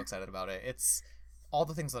 I'm so excited about it. It's all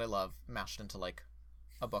the things that I love mashed into, like,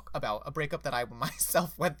 a book about a breakup that I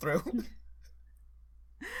myself went through.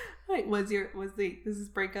 Wait, this is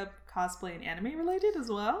breakup cosplay and anime related as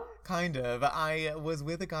well? Kind of. I was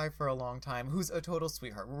with a guy for a long time who's a total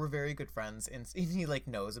sweetheart. We're very good friends, and he, like,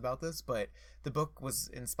 knows about this, but the book was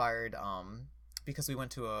inspired because we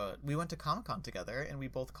went to Comic-Con together and we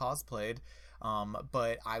both cosplayed,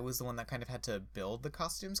 but I was the one that kind of had to build the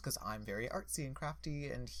costumes because I'm very artsy and crafty,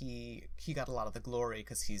 and he got a lot of the glory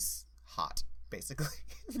because he's hot, basically.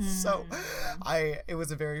 So it was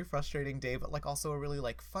a very frustrating day, but, like, also a really,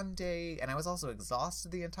 like, fun day, and I was also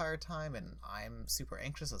exhausted the entire time, and I'm super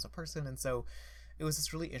anxious as a person, and so it was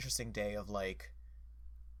this really interesting day of, like,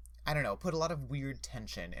 I don't know, put a lot of weird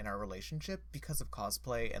tension in our relationship because of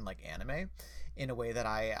cosplay and, like, anime, in a way that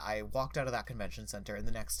I walked out of that convention center and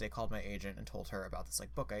the next day called my agent and told her about this,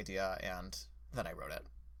 like, book idea, and then I wrote it.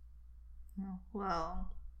 Oh, well,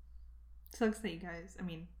 sucks that you guys, I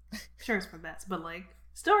mean, sure it's for the best, but, like,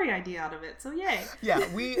 story idea out of it, so yay.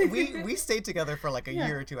 Yeah, we stayed together for, like, a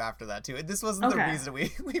year or two after that too. This wasn't the reason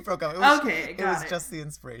we broke up. It was just the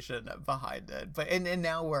inspiration behind it. But and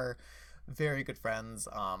now we're very good friends.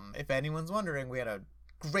 If anyone's wondering, we had a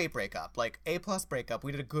great breakup, like A+ breakup.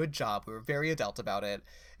 We did a good job. We were very adult about it,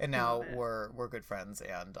 and now we're good friends.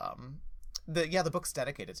 And the book's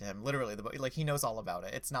dedicated to him. Literally, the book, like, he knows all about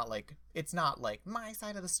it. It's not like my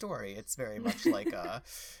side of the story. It's very much like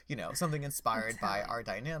something inspired by our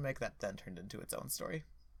dynamic that then turned into its own story.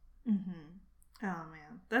 Mm-hmm. Oh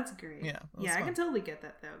man, that's great. Yeah, yeah, I fun. can totally get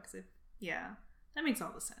that though, because yeah, that makes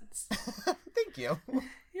all the sense. Thank you.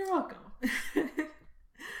 You're welcome.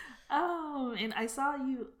 And I saw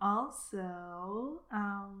you also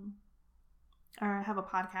or have a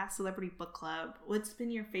podcast, Celebrity Book Club. What's been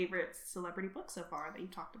your favorite celebrity book so far that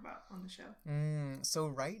you've talked about on the show? So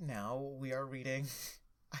right now we are reading.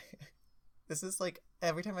 This is like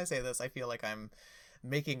every time I say this, I feel like I'm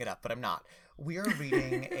making it up, but I'm not. We are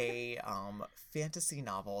reading a fantasy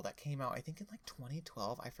novel that came out, I think, in like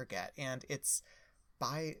 2012. I forget, and it's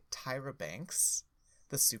by Tyra Banks.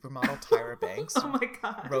 The supermodel Tyra Banks. Oh my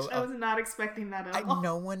gosh. I was not expecting that at all.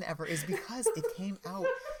 No one ever is, because it came out,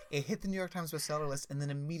 it hit the New York Times bestseller list and then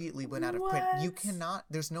immediately went out of print. You cannot,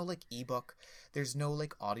 there's no like ebook, there's no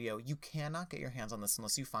like audio. You cannot get your hands on this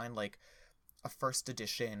unless you find like a first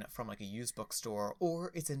edition from like a used bookstore,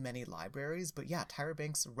 or it's in many libraries. But yeah, Tyra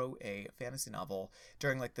Banks wrote a fantasy novel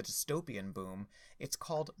during like the dystopian boom. It's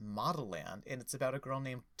called Model Land, and it's about a girl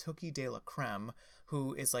named Tookie de la Creme,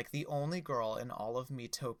 who is like the only girl in all of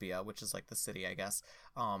Metopia, which is like the city, I guess,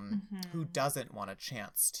 who doesn't want a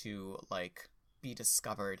chance to like be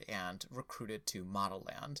discovered and recruited to Model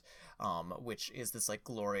Land, which is this like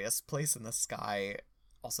glorious place in the sky.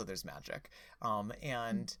 Also, there's magic.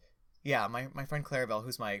 Yeah, my friend Clarabelle,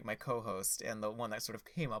 who's my co-host and the one that sort of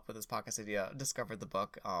came up with this podcast idea, discovered the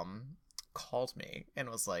book, called me and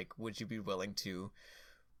was like, would you be willing to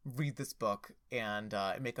read this book and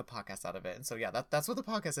make a podcast out of it? And so yeah, that's what the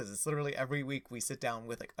podcast is. It's literally every week we sit down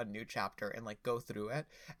with like a new chapter and like go through it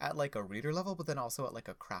at like a reader level, but then also at like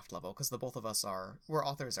a craft level, because the both of us we're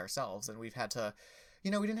authors ourselves, and we've had to, we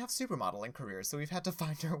didn't have supermodeling careers, so we've had to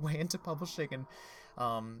find our way into publishing, and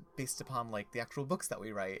based upon like the actual books that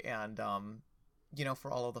we write. And for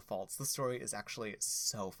all of the faults, the story is actually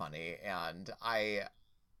so funny, and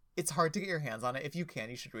it's hard to get your hands on it. If you can,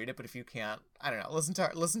 you should read it, but if you can't, I don't know,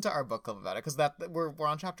 listen to our book club about it, because that we're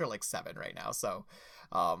on chapter like 7 right now, so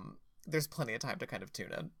there's plenty of time to kind of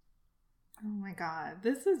tune in. Oh my god,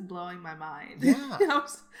 this is blowing my mind. Yeah.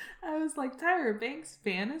 I was like, Tyra Banks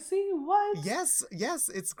fantasy? What? Yes,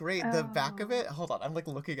 it's great. The back of it, hold on, I'm like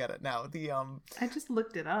looking at it now. I just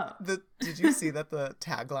looked it up. Did you see that the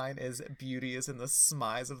tagline is "Beauty is in the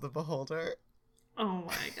smize of the beholder"? Oh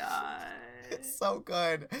my god. It's so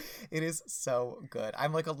good. It is so good.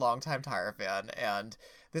 I'm like a longtime Tyra fan, and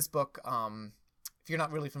this book, if you're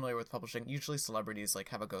not really familiar with publishing, usually celebrities like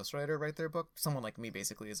have a ghostwriter write their book. Someone like me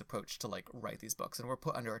basically is approached to like write these books, and we're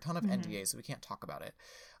put under a ton of NDAs, so we can't talk about it.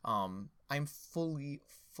 I'm fully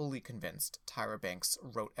convinced Tyra Banks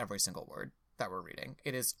wrote every single word that we're reading.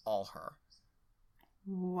 It is all her.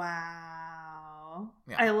 Wow.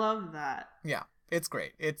 Yeah. I love that. Yeah, it's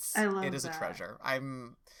great. It is a treasure.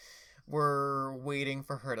 We're waiting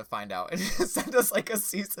for her to find out and send us like a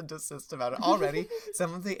cease and desist about it. Already,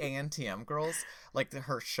 some of the ANTM girls, like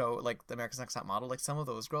her show, like the America's Next Top Model, like some of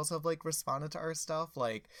those girls have like responded to our stuff.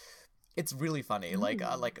 Like, it's really funny. Like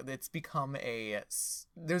it's become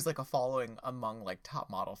there's like a following among like top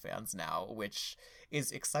model fans now, which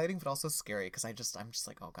is exciting but also scary, because I'm just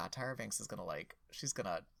like, oh god, Tyra Banks is gonna like, she's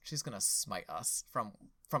gonna smite us from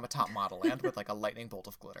a top model land with like a lightning bolt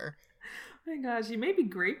of glitter. Oh my gosh, you may be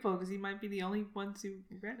grateful because you might be the only ones who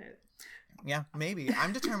read it. Yeah, maybe.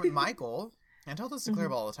 I'm determined. My goal, and I tell this to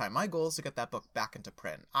Clarabelle all the time, my goal is to get that book back into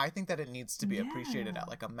print. I think that it needs to be appreciated at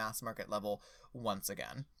like a mass market level once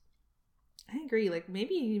again. I agree. Like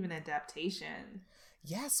maybe even adaptation.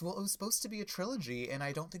 Yes, well, it was supposed to be a trilogy, and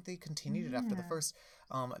I don't think they continued it after the first.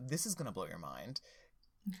 This is gonna blow your mind.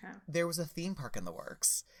 Okay. There was a theme park in the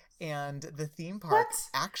works, and the theme park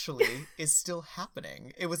actually is still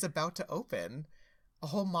happening. It was about to open a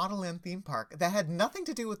whole Model Land theme park that had nothing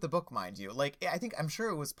to do with the book, mind you. Like, I'm sure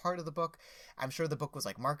it was part of the book. I'm sure the book was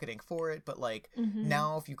like marketing for it, but like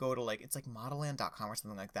now if you go to like, it's like modelland.com or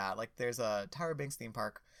something like that, like there's a Tyra Banks theme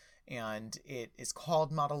park, and it is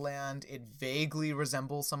called Model Land. It vaguely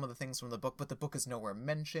resembles some of the things from the book, but the book is nowhere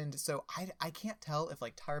mentioned. So I can't tell if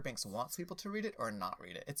like Tyra Banks wants people to read it or not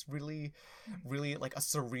read it. It's really, really like a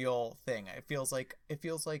surreal thing. It feels like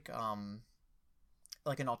an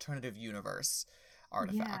alternative universe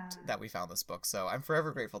artifact that we found this book. So I'm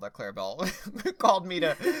forever grateful that Clarabelle called me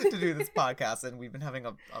to do this podcast, and we've been having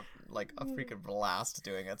a freaking blast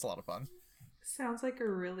doing it. It's a lot of fun. Sounds like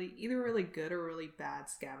either really good or really bad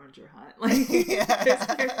scavenger hunt. Like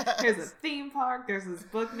there's a theme park, there's this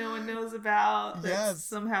book no one knows about that's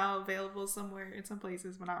somehow available somewhere in some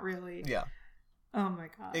places, but not really. Yeah. Oh my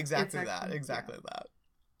god. Exactly that.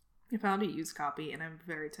 I found a used copy and I'm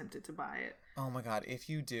very tempted to buy it. Oh my god, if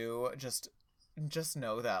you do, just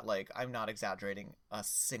know that like I'm not exaggerating a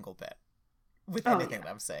single bit. with anything that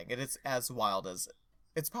I'm saying. It is as wild as,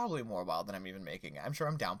 it's probably more wild than I'm even making it. I'm sure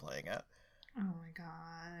I'm downplaying it. Oh my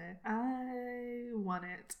god, I want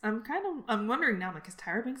it. I'm wondering now, because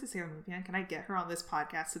Tyra Banks is Sailor Moon fan. Can I get her on this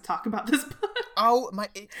podcast to talk about this book? Oh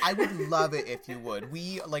I would love it if you would.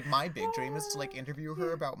 We like, my big dream is to like interview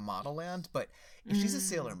her about Model Land, but if she's a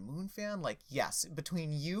Sailor Moon fan, like, yes,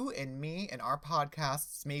 between you and me and our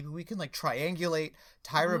podcasts, maybe we can like triangulate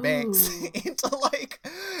Tyra Banks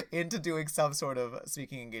into doing some sort of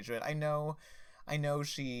speaking engagement. I know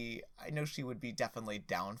she would be definitely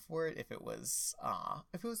down for it if it was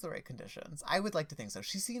the right conditions. I would like to think so.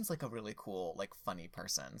 She seems like a really cool, like, funny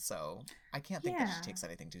person, so I can't think that she takes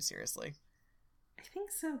anything too seriously. I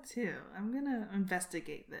think so too. I'm gonna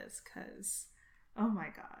investigate this because, oh my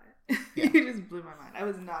god, you just blew my mind. I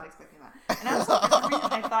was not expecting that, and also for some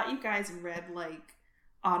reason I thought you guys read like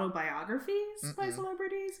autobiographies by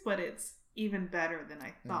celebrities, but it's even better than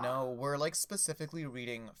I thought. No, we're like specifically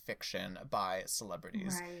reading fiction by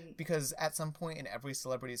celebrities. Right. Because at some point in every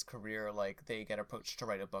celebrity's career, like, they get approached to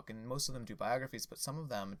write a book, and most of them do biographies, but some of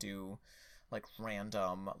them do like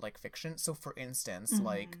random like fiction. So for instance,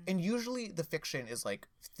 like, and usually the fiction is like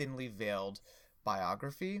thinly veiled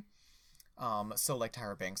biography. So like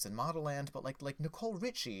Tyra Banks and Model Land, but like Nicole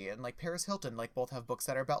Richie and like Paris Hilton, like, both have books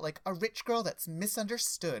that are about like a rich girl that's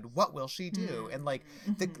misunderstood. What will she do? And like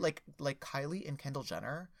the like Kylie and Kendall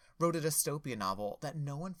Jenner wrote a dystopian novel that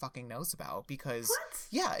no one fucking knows about because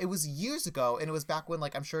it was years ago, and it was back when,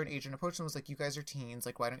 like, I'm sure an agent approached them, was like, you guys are teens,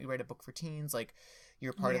 like, why don't you write a book for teens? Like,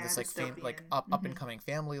 you're part of this like up and coming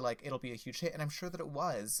family, like, it'll be a huge hit. And I'm sure that it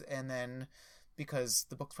was. And then, because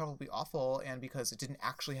the book's probably awful and because it didn't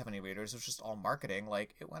actually have any readers, it was just all marketing,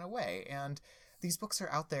 like, it went away. And these books are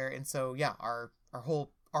out there, and so our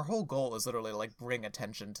whole goal is literally to like bring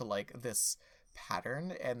attention to like this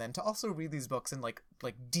pattern, and then to also read these books and like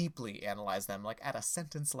deeply analyze them, like, at a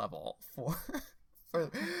sentence level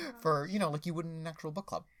for you know, like you would in an actual book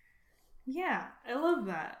club. Yeah, I love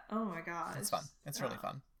that. Oh my god, it's fun. It's really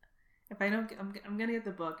fun. If I don't, I'm gonna get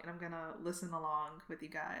the book and I'm gonna listen along with you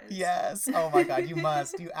guys. Yes. Oh my god, you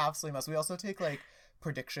must. You absolutely must. We also take like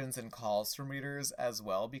predictions and calls from readers as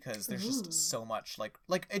well, because there's just so much like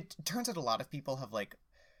it turns out a lot of people have like.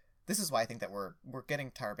 This is why I think that we're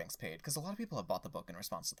getting Tyra Banks paid, because a lot of people have bought the book in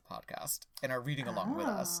response to the podcast and are reading along with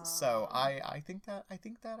us. So I think that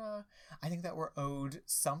we're owed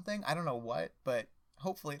something. I don't know what, but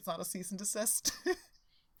hopefully it's not a cease and desist.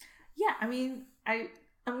 Yeah, I mean,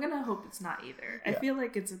 I'm gonna hope it's not either. I feel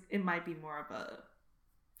like it might be more of a.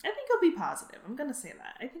 I think it'll be positive. I'm gonna say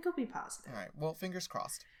that. I think it'll be positive. All right. Well, fingers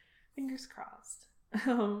crossed. Fingers crossed.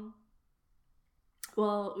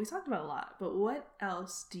 Well, we talked about a lot, but what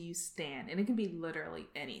else do you stand? And it can be literally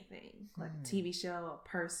anything, like a TV show, a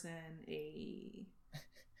person, a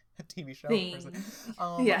TV show, thing. A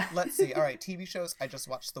person. Let's see. All right, TV shows. I just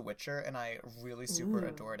watched The Witcher, and I really super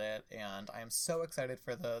adored it, and I am so excited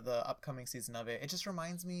for the upcoming season of it. It just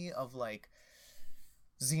reminds me of like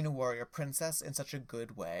Xena Warrior Princess in such a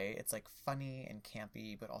good way. It's like funny and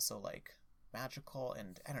campy, but also like magical,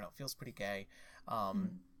 and I don't know, it feels pretty gay.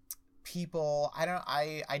 People,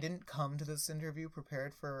 I didn't come to this interview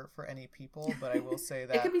prepared for any people, but I will say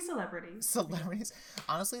that it could be celebrities.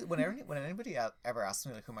 Honestly, when anybody ever asks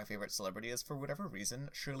me like who my favorite celebrity is, for whatever reason,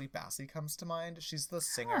 Shirley Bassey comes to mind. She's the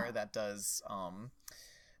singer that does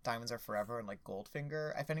Diamonds Are Forever and like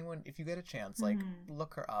Goldfinger. If you get a chance, like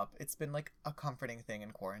look her up. It's been like a comforting thing in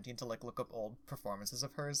quarantine to like look up old performances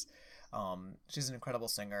of hers. She's an incredible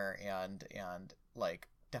singer and like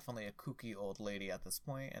definitely a kooky old lady at this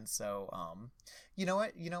point. And so you know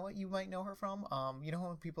what you might know her from, you know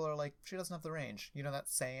when people are like, she doesn't have the range, you know that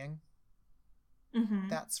saying?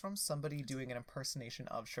 That's from somebody doing an impersonation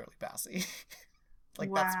of Shirley Bassey. Like,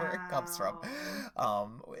 wow. That's where it comes from.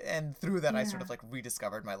 And through that I sort of like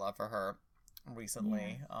rediscovered my love for her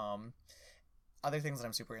recently. Other things that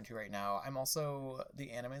I'm super into right now, I'm also the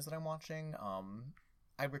animes that I'm watching.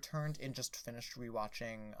 I returned and just finished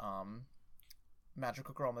rewatching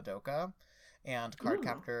Magical Girl Madoka and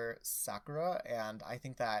Cardcaptor Sakura, and I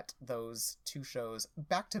think that those two shows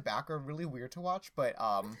back to back are really weird to watch, but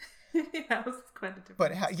it was quite a different.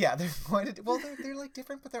 But they're quite they're like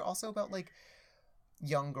different, but they're also about like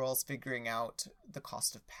young girls figuring out the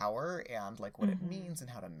cost of power and like what it means and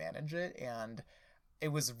how to manage it, and it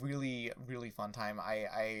was really, really fun time.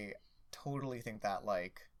 I totally think that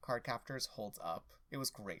like Cardcaptors holds up. It was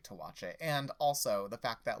great to watch it. And also the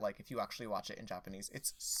fact that like if you actually watch it in Japanese,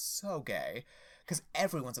 it's so gay because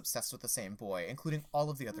everyone's obsessed with the same boy, including all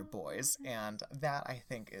of the other boys, and that I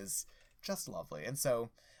think is just lovely. And so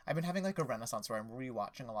I've been having like a renaissance where I'm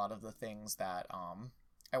rewatching a lot of the things that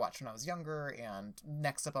I watched when I was younger, and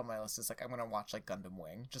next up on my list is like I'm gonna watch like Gundam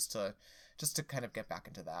Wing just to kind of get back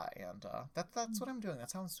into that, and that's what I'm doing.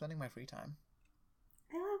 That's how I'm spending my free time.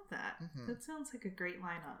 I love that. That sounds like a great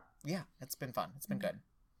lineup. Yeah, it's been fun. It's been good.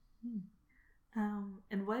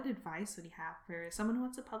 And what advice would you have for someone who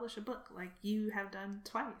wants to publish a book like you have done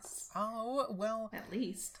twice? Oh, well, at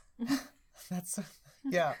least. That's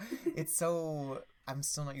yeah. It's so I'm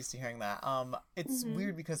still not used to hearing that. It's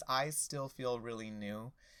weird because I still feel really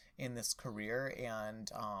new in this career,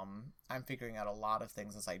 and I'm figuring out a lot of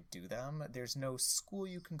things as I do them. There's no school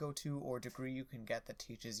you can go to or degree you can get that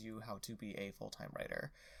teaches you how to be a full-time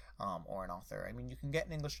writer or an author. I mean, you can get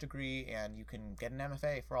an English degree and you can get an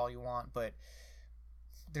MFA for all you want, but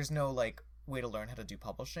there's no like way to learn how to do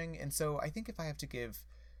publishing. And so I think if I have to give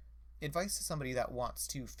advice to somebody that wants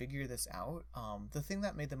to figure this out, the thing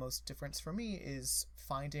that made the most difference for me is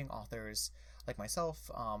finding authors like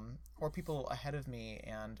myself or people ahead of me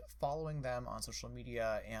and following them on social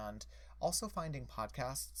media, and also finding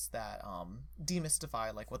podcasts that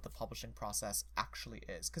demystify like what the publishing process actually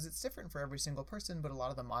is, because it's different for every single person, but a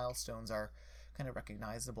lot of the milestones are kind of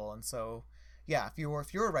recognizable. And so yeah, if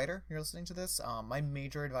you're a writer, you're listening to this, my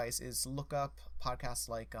major advice is look up podcasts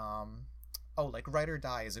like like Write or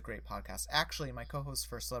Die is a great podcast. Actually, my co-host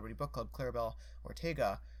for Celebrity Book Club, Claribel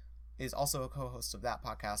Ortega, is also a co-host of that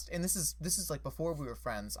podcast. And this is like before we were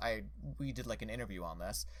friends. We did like an interview on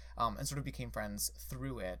this, and sort of became friends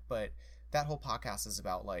through it. But that whole podcast is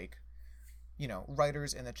about like, you know,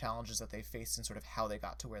 writers and the challenges that they faced and sort of how they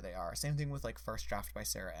got to where they are. Same thing with like First Draft by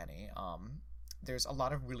Sarah Enni. There's a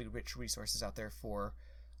lot of really rich resources out there for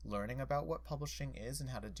learning about what publishing is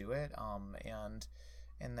and how to do it.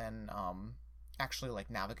 And then actually like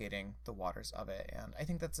navigating the waters of it. And I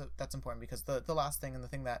think that's important, because the last thing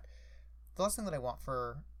that I want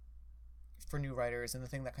for new writers, and the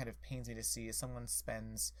thing that kind of pains me to see, is someone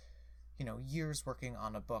spends, you know, years working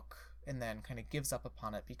on a book and then kind of gives up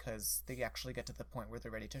upon it because they actually get to the point where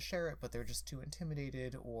they're ready to share it, but they're just too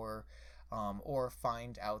intimidated, or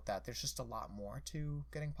find out that there's just a lot more to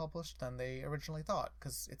getting published than they originally thought,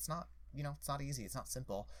 because it's not easy, it's not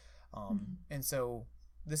simple. And so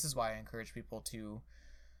this is why I encourage people to,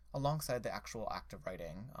 alongside the actual act of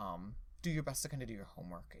writing, do your best to kind of do your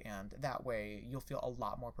homework, and that way you'll feel a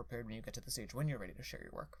lot more prepared when you get to the stage when you're ready to share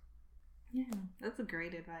your work. Yeah, that's a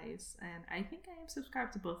great advice, and I think I am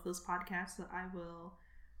subscribed to both those podcasts, so I will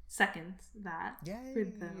second that.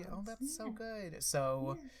 Yay! Oh, that's so good.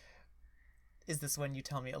 So, is this when you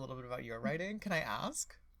tell me a little bit about your writing? Can I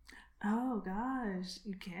ask? Oh gosh,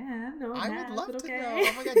 you can. No, I would love to okay. know.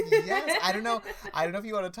 Oh my god, yes. I don't know if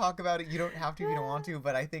you want to talk about it. You don't have to if you don't want to,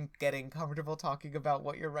 but I think getting comfortable talking about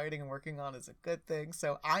what you're writing and working on is a good thing.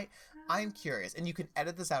 So I'm curious, and you can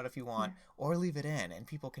edit this out if you want, or leave it in, and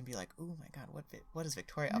people can be like, "Oh my god, what is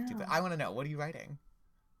Victoria up to?" But I want to know, what are you writing?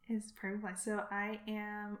 It's perfect. So I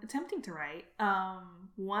am attempting to write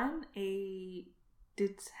a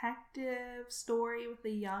detective story with a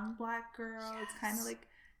young Black girl. Yes. It's kind of like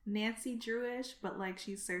Nancy Drew-ish, but like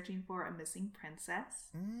she's searching for a missing princess.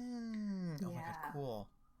 Oh my god, cool.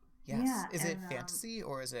 Yes. Yeah, is it fantasy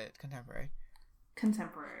or is it contemporary?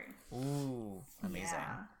 Contemporary. Ooh, amazing.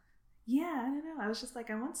 Yeah, I don't know. I was just like,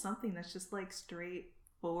 I want something that's just like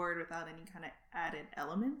straightforward without any kind of added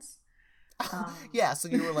elements. Yeah, so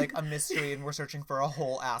you were like a mystery and we're searching for a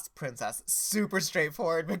whole ass princess. Super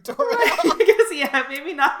straightforward, Victoria. I guess,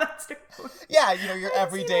 maybe not that straightforward. Yeah, you know, your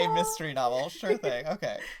everyday mystery novel. Sure thing.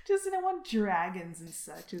 Okay. Just, I want dragons and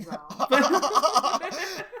such is all.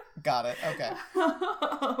 Got it. Okay.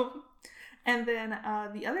 And then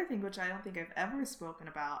the other thing, which I don't think I've ever spoken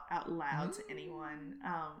about out loud to anyone,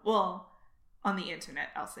 well, on the internet,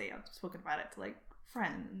 I'll say I've spoken about it to like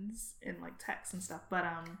friends in like texts and stuff, but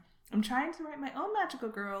I'm trying to write my own Magical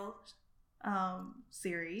Girl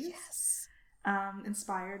series. Yes.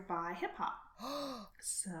 Inspired by hip hop.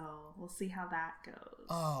 So we'll see how that goes.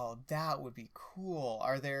 Oh, that would be cool.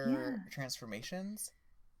 Are there transformations?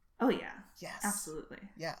 Oh yeah. Yes. Absolutely.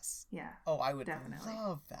 Yes. Yeah. Oh, I would definitely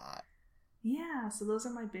love that. Yeah, so those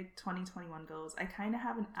are my big 2021 goals. I kind of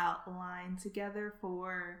have an outline together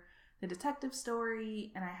for the detective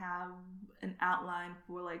story, and I have an outline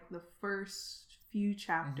for like the first few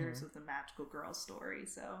chapters of the Magical Girl story.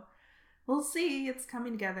 So we'll see. It's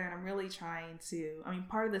coming together, and I'm really trying to, I mean,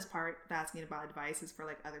 part of asking about advice is for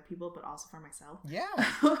like other people, but also for myself. Yeah.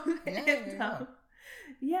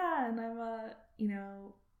 And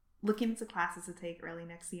I'm looking into classes to take early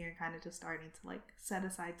next year, and kind of just starting to like set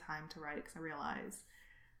aside time to write, because I realize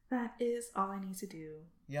that is all I need to do.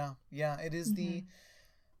 Yeah, it is the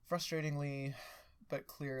frustratingly but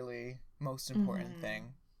clearly most important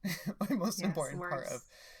thing My most Yes, important part words.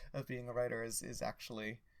 of being a writer is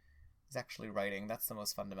actually writing. That's the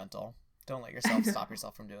most fundamental. Don't let I yourself know. stop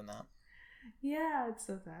yourself from doing that. Yeah, it's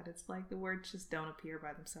so sad. It's like the words just don't appear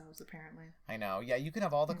by themselves, apparently. I know. Yeah, you can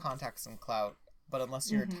have all the It's. contacts and clout, but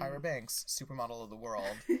unless you're Mm-hmm. Tyra Banks, supermodel of the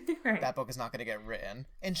world, Right. that book is not going to get written.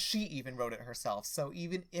 And she even wrote it herself. So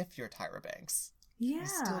even if you're Tyra Banks, you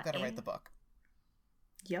still Yeah. got to write the book.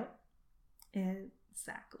 Yep.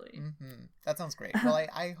 Exactly. That sounds great. Well,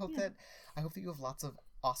 I hope Yeah. I hope that you have lots of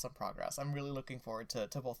awesome progress. I'm really looking forward to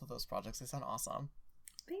both of those projects. They sound awesome.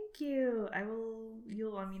 Thank you. I will.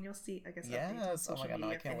 You'll. I mean, you'll see. I guess updates on Yes. Oh my social god, no, I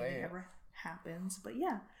media if can't anything wait. ever happens. But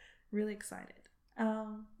yeah, really excited.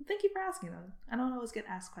 Thank you for asking though. I don't always get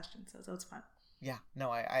asked questions, so it's fun. Yeah.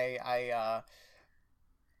 No,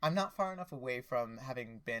 I'm not far enough away from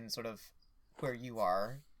having been sort of where you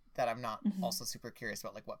are that I'm not Mm-hmm. also super curious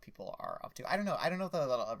about like what people are up to. I don't know. I don't know if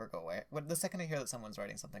that'll ever go away. When the second I hear that someone's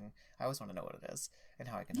writing something, I always want to know what it is and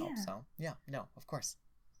how I can help. Yeah. So yeah, no, of course.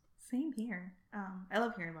 Same here. I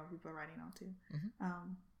love hearing about people writing on too.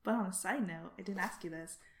 Mm-hmm. But on a side note, I didn't ask you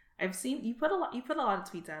this. I've seen you put a lot. You put a lot of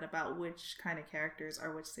tweets out about which kind of characters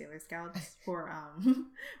are which Sailor Scouts for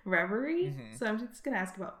Reverie. Mm-hmm. So I'm just gonna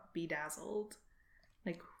ask about Bedazzled,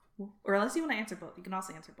 like, or unless you want to answer both, you can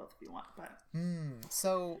also answer both if you want. But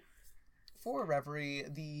So for Reverie,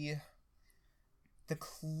 the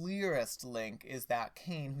clearest link is that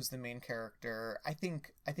Kane, who's the main character, I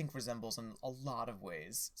think resembles in a lot of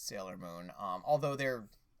ways Sailor Moon. Although they're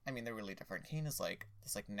really different. Kane is like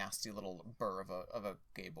this like nasty little burr of a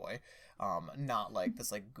gay boy, not like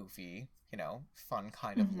this like goofy, fun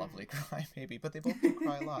kind of lovely cry maybe, but they both do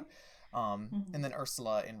cry a lot. And then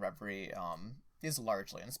Ursula in Reverie is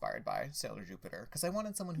largely inspired by Sailor Jupiter because I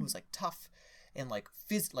wanted someone who was like tough and like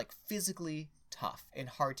physically tough and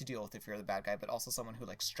hard to deal with if you're the bad guy, but also someone who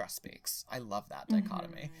like stress bakes. I love that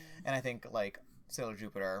dichotomy. And I think like Sailor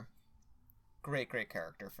Jupiter, great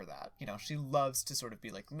character for that. She loves to sort of be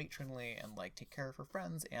like matronly and like take care of her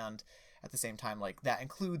friends, and at the same time like that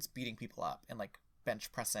includes beating people up and like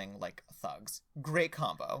bench pressing like thugs. Great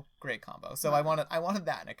combo. So I wanted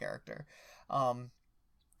that in a character.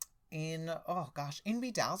 In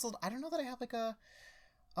Bedazzled, I don't know that I have like a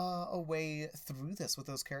way through this with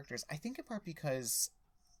those characters. I think in part because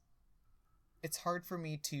it's hard for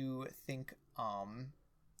me to think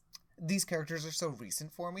these characters are so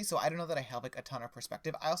recent for me, so I don't know that I have like a ton of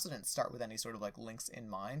perspective. I also didn't start with any sort of like links in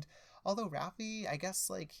mind. Although Raffi, I guess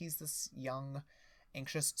like he's this young,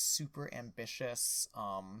 anxious, super ambitious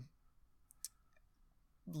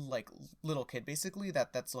like little kid basically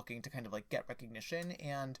that's looking to kind of like get recognition,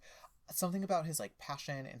 and something about his like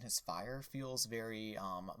passion and his fire feels very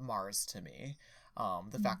Mars to me.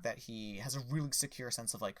 The fact that he has a really secure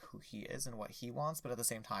sense of like who he is and what he wants, but at the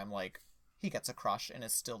same time like he gets a crush and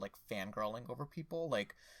is still like fangirling over people.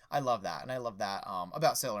 Like I love that, and I love that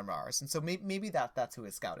about Sailor Mars, and so maybe that's who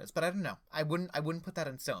his scout is. But I don't know. I wouldn't put that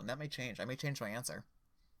in stone. That may change. I may change my answer.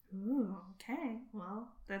 ooh, okay. Well,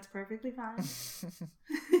 that's perfectly fine.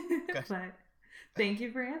 Good. But thank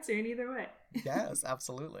you for answering either way. Yes,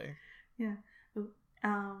 absolutely. Yeah.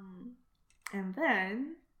 And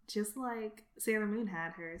then, just like Sailor Moon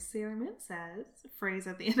had her, Sailor Moon says, phrase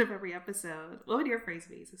at the end of every episode. What would your phrase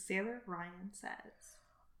be? So Sailor Ryan says.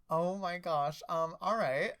 Oh my gosh. All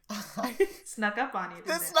right. Snuck up on you, didn't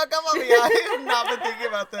This it? snuck up on me. I have not been thinking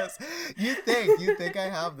about this. You think I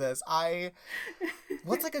have this.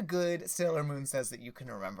 What's like a good Sailor Moon says that you can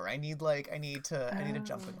remember? I need a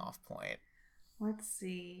jumping off point. Let's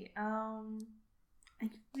see. I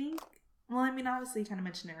think, well, I mean, obviously you kind of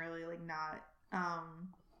mentioned it earlier, like not,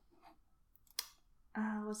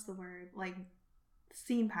 what's the word? Like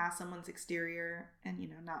seeing past someone's exterior and,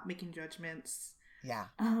 not making judgments. Yeah.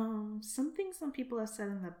 Something some people have said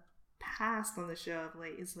in the past on the show of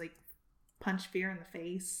late is like punch fear in the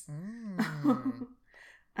face.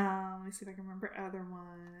 Let me see if I can remember other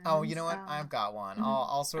ones. Oh, you know what? I've got one.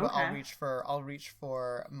 I'll reach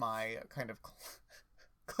for my kind of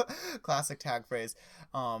classic tag phrase.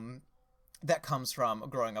 That comes from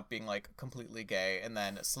growing up being like completely gay and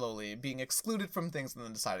then slowly being excluded from things and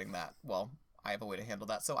then deciding that, well, I have a way to handle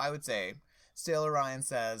that. So I would say Sailor Ryan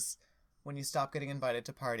says, when you stop getting invited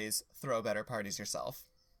to parties, throw better parties yourself.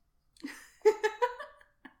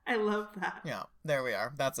 I love that. Yeah, there we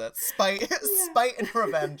are. That's it. Spite and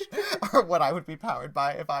revenge are what I would be powered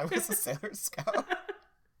by if I was a Sailor Scout.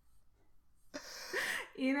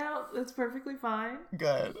 That's perfectly fine.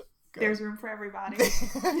 Good. There's room for everybody.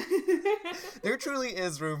 There truly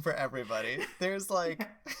is room for everybody. There's like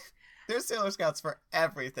There's Sailor Scouts for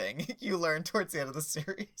everything you learn towards the end of the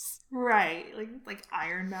series. Right. Like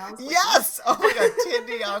Iron Mouse. Like, Yes! Oh my god,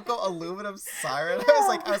 Tindy Yako, Aluminum Siren. Yeah.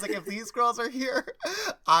 I was like, if these girls are here,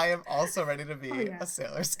 I am also ready to be a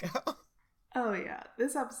Sailor Scout. Oh yeah.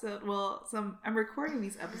 This episode, well, I'm recording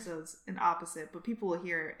these episodes in opposite, but people will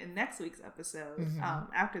hear in next week's episode,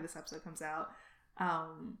 after this episode comes out,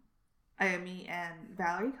 Ayumi and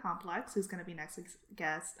Valerie Complex, who's gonna be next week's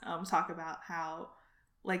guest, talk about how,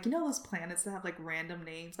 like, you know those planets that have like random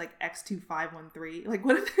names like X2513? Like,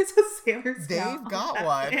 what if there's a Sailor Scout? They've got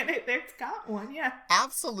one. Planet? They've got one, yeah.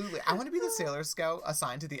 Absolutely. I want to be the Sailor Scout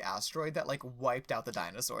assigned to the asteroid that like wiped out the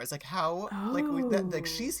dinosaurs. Like how like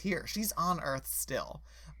she's here. She's on Earth still.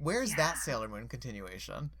 Where's that Sailor Moon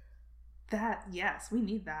continuation? That, yes, we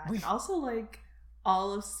need that. And also like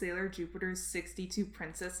all of Sailor Jupiter's 62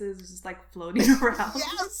 princesses just like floating around.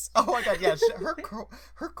 Yes. Oh my god. Yeah.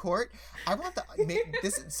 Her court. I want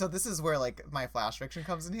this. So this is where like my flash fiction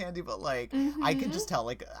comes in handy. But like I can just tell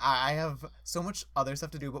like I have so much other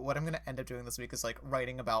stuff to do. But what I'm gonna end up doing this week is like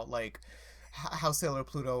writing about like how Sailor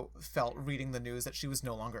Pluto felt reading the news that she was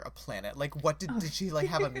no longer a planet. Like, what did she like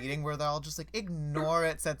have a meeting where they're all just like, ignore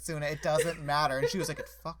it, Setsuna. It doesn't matter. And she was like, it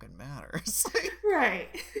fucking matters. Right.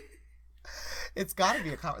 It's got to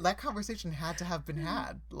be that conversation had to have been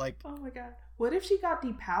had. Like, oh my god, what if she got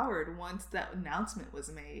depowered once that announcement was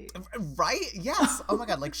made? Right? Yes. Oh my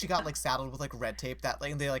god, like she got like saddled with like red tape that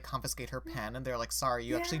like, and they like confiscate her pen and they're like, sorry,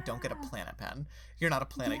 you actually don't get a planet pen. You're not a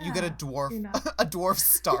planet. You get a dwarf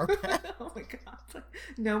star pen. Oh my god,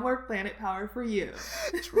 no more planet power for you.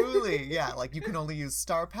 Truly, yeah. Like you can only use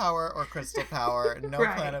star power or crystal power. No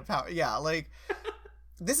planet power. Yeah, like.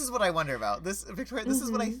 This is what I wonder about. Victoria, this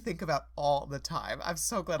is what I think about all the time. I'm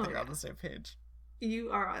so glad that you're on the same page.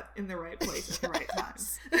 You are in the right place at the right time.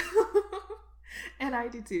 And I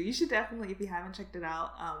do too. You should definitely, if you haven't checked it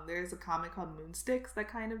out, there's a comic called Moonsticks that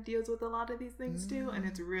kind of deals with a lot of these things too, and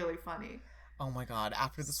it's really funny. Oh my god.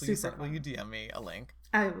 After this, will you DM me a link?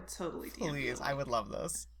 I would totally DM you. Please, I would love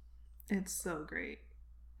this. It's so great.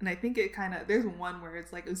 And I think it kind of, there's one where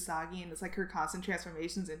it's like Usagi and it's like her constant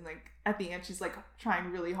transformations and like at the end she's like trying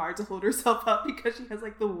really hard to hold herself up because she has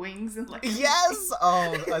like the wings and like yes.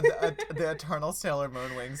 The Eternal Sailor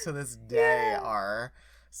Moon wings to this day are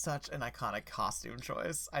such an iconic costume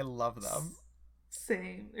choice. I love them.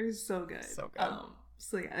 Same. They're so good. So good.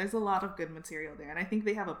 So yeah, there's a lot of good material there, and I think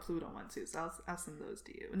they have a Pluto one too. So I'll send those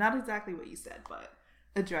to you. Not exactly what you said, but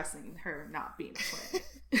addressing her not being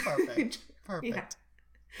a planet. Perfect.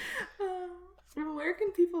 Yeah. Where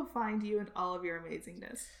can people find you and all of your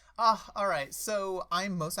amazingness? All right. So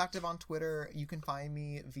I'm most active on Twitter. You can find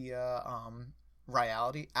me via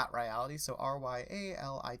Ryality at Ryality. So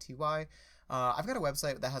RYALITY. I've got a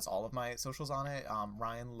website that has all of my socials on it.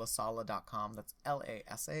 RyanLasala.com. That's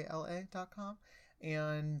LASALA.com.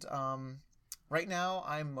 And right now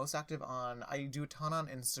I'm most active I do a ton on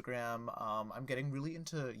Instagram. I'm getting really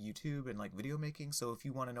into YouTube and like video making. So if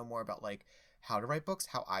you want to know more about like how to write books,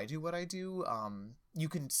 how I do what I do, you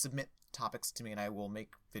can submit topics to me and I will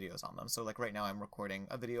make videos on them. So like right now I'm recording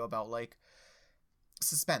a video about like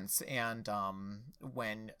suspense and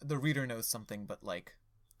when the reader knows something but like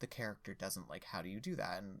the character doesn't, like how do you do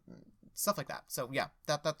that and stuff like that. So yeah,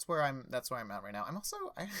 that's where I'm at right now. I'm also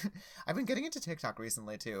I've been getting into TikTok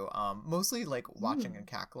recently too. Mostly like watching and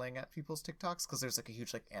cackling at people's TikToks because there's like a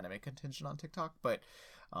huge like anime contingent on TikTok, but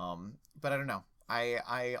I don't know.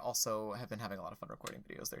 I also have been having a lot of fun recording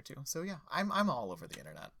videos there too. So yeah, I'm all over the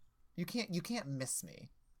internet. You can't miss me.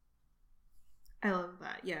 I love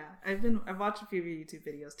that. Yeah, I've watched a few of your YouTube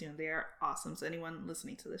videos too, and they are awesome. So anyone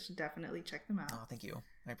listening to this should definitely check them out. Oh, thank you.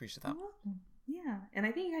 I appreciate that. Yeah, and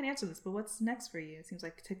I think you kind of answered this, but what's next for you? It seems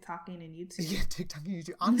like TikToking and YouTube. Yeah, TikToking and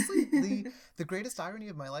YouTube. Honestly, the greatest irony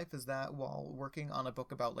of my life is that while working on a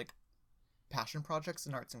book about like passion projects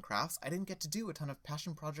in arts and crafts, I didn't get to do a ton of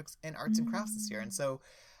passion projects in arts and crafts this year, and so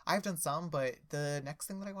I've done some, but the next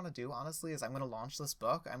thing that I want to do honestly is I'm going to launch this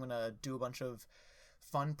book. I'm going to do a bunch of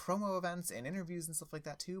fun promo events and interviews and stuff like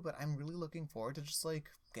that too, but I'm really looking forward to just like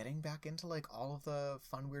getting back into like all of the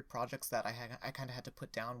fun weird projects that I kind of had to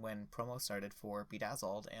put down when promo started for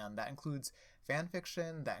Bedazzled, and that includes fan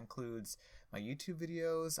fiction, that includes my YouTube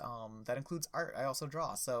videos, that includes art. I also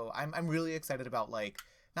draw, so I'm really excited about like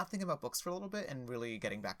not thinking about books for a little bit and really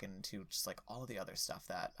getting back into just like all of the other stuff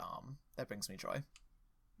that that brings me joy.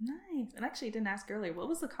 Nice. And actually, I didn't ask earlier, what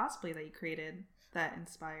was the cosplay that you created that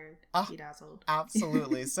inspired Bedazzled?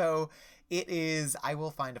 Absolutely. So it is, I will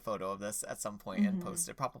find a photo of this at some point and post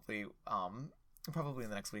it probably in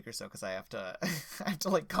the next week or so, because I have to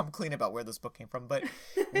like come clean about where this book came from. But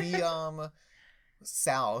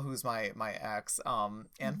Sal, who's my ex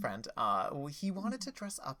and friend, he wanted to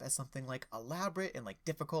dress up as something like elaborate and like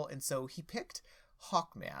difficult, and so he picked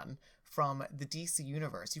Hawkman from the DC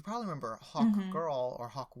universe. You probably remember Hawk Girl or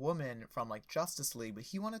Hawk Woman from like Justice League, but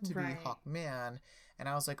he wanted to be Hawkman, and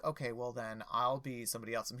I was like, okay, well then I'll be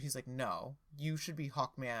somebody else. And he's like, no, you should be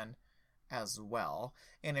Hawkman as well.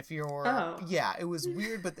 And if you're yeah, it was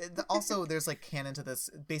weird, but also there's like canon to this.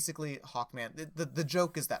 Basically, Hawkman, the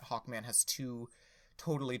joke is that Hawkman has two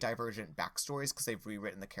totally divergent backstories because they've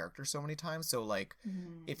rewritten the character so many times. So like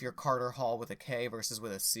if you're Carter Hall with a K versus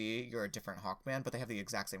with a C, you're a different Hawkman, but they have the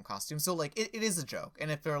exact same costume. So like it is a joke. And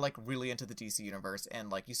if they're like really into the DC universe and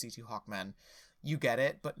like you see two Hawkmen, you get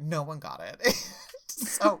it, but no one got it.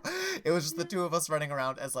 So it was just the two of us running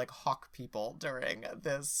around as like hawk people during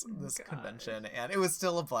this convention, and it was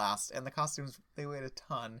still a blast. And the costumes, they weighed a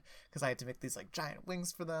ton because I had to make these like giant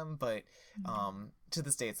wings for them, but to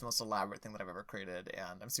this day it's the most elaborate thing that I've ever created,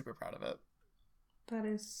 and I'm super proud of it. That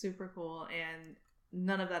is super cool, and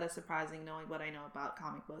none of that is surprising knowing what I know about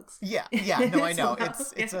comic books. Yeah, no, I know.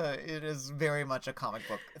 It is very much a comic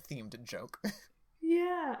book themed joke.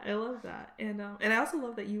 Yeah, I love that. And I also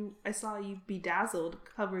love that I saw you bedazzled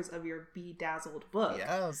covers of your Bedazzled book.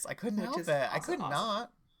 Yes, I couldn't help it. I could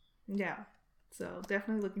not. Yeah. So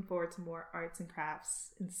definitely looking forward to more arts and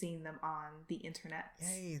crafts and seeing them on the internet.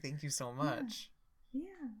 Yay, thank you so much.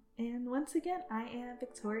 Yeah. And once again, I am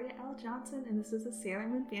Victoria L. Johnson, and this is the Sailor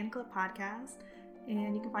Moon Fan Club podcast.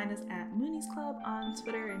 And you can find us at Moonies Club on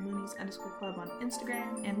Twitter and Moonies_Club on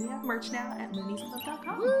Instagram. And we have merch now at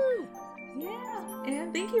mooniesclub.com. Woo! Yeah.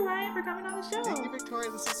 And thank you, Ryan, for coming on the show. Thank you,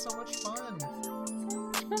 Victoria. This is so much fun. So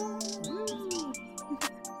much fun.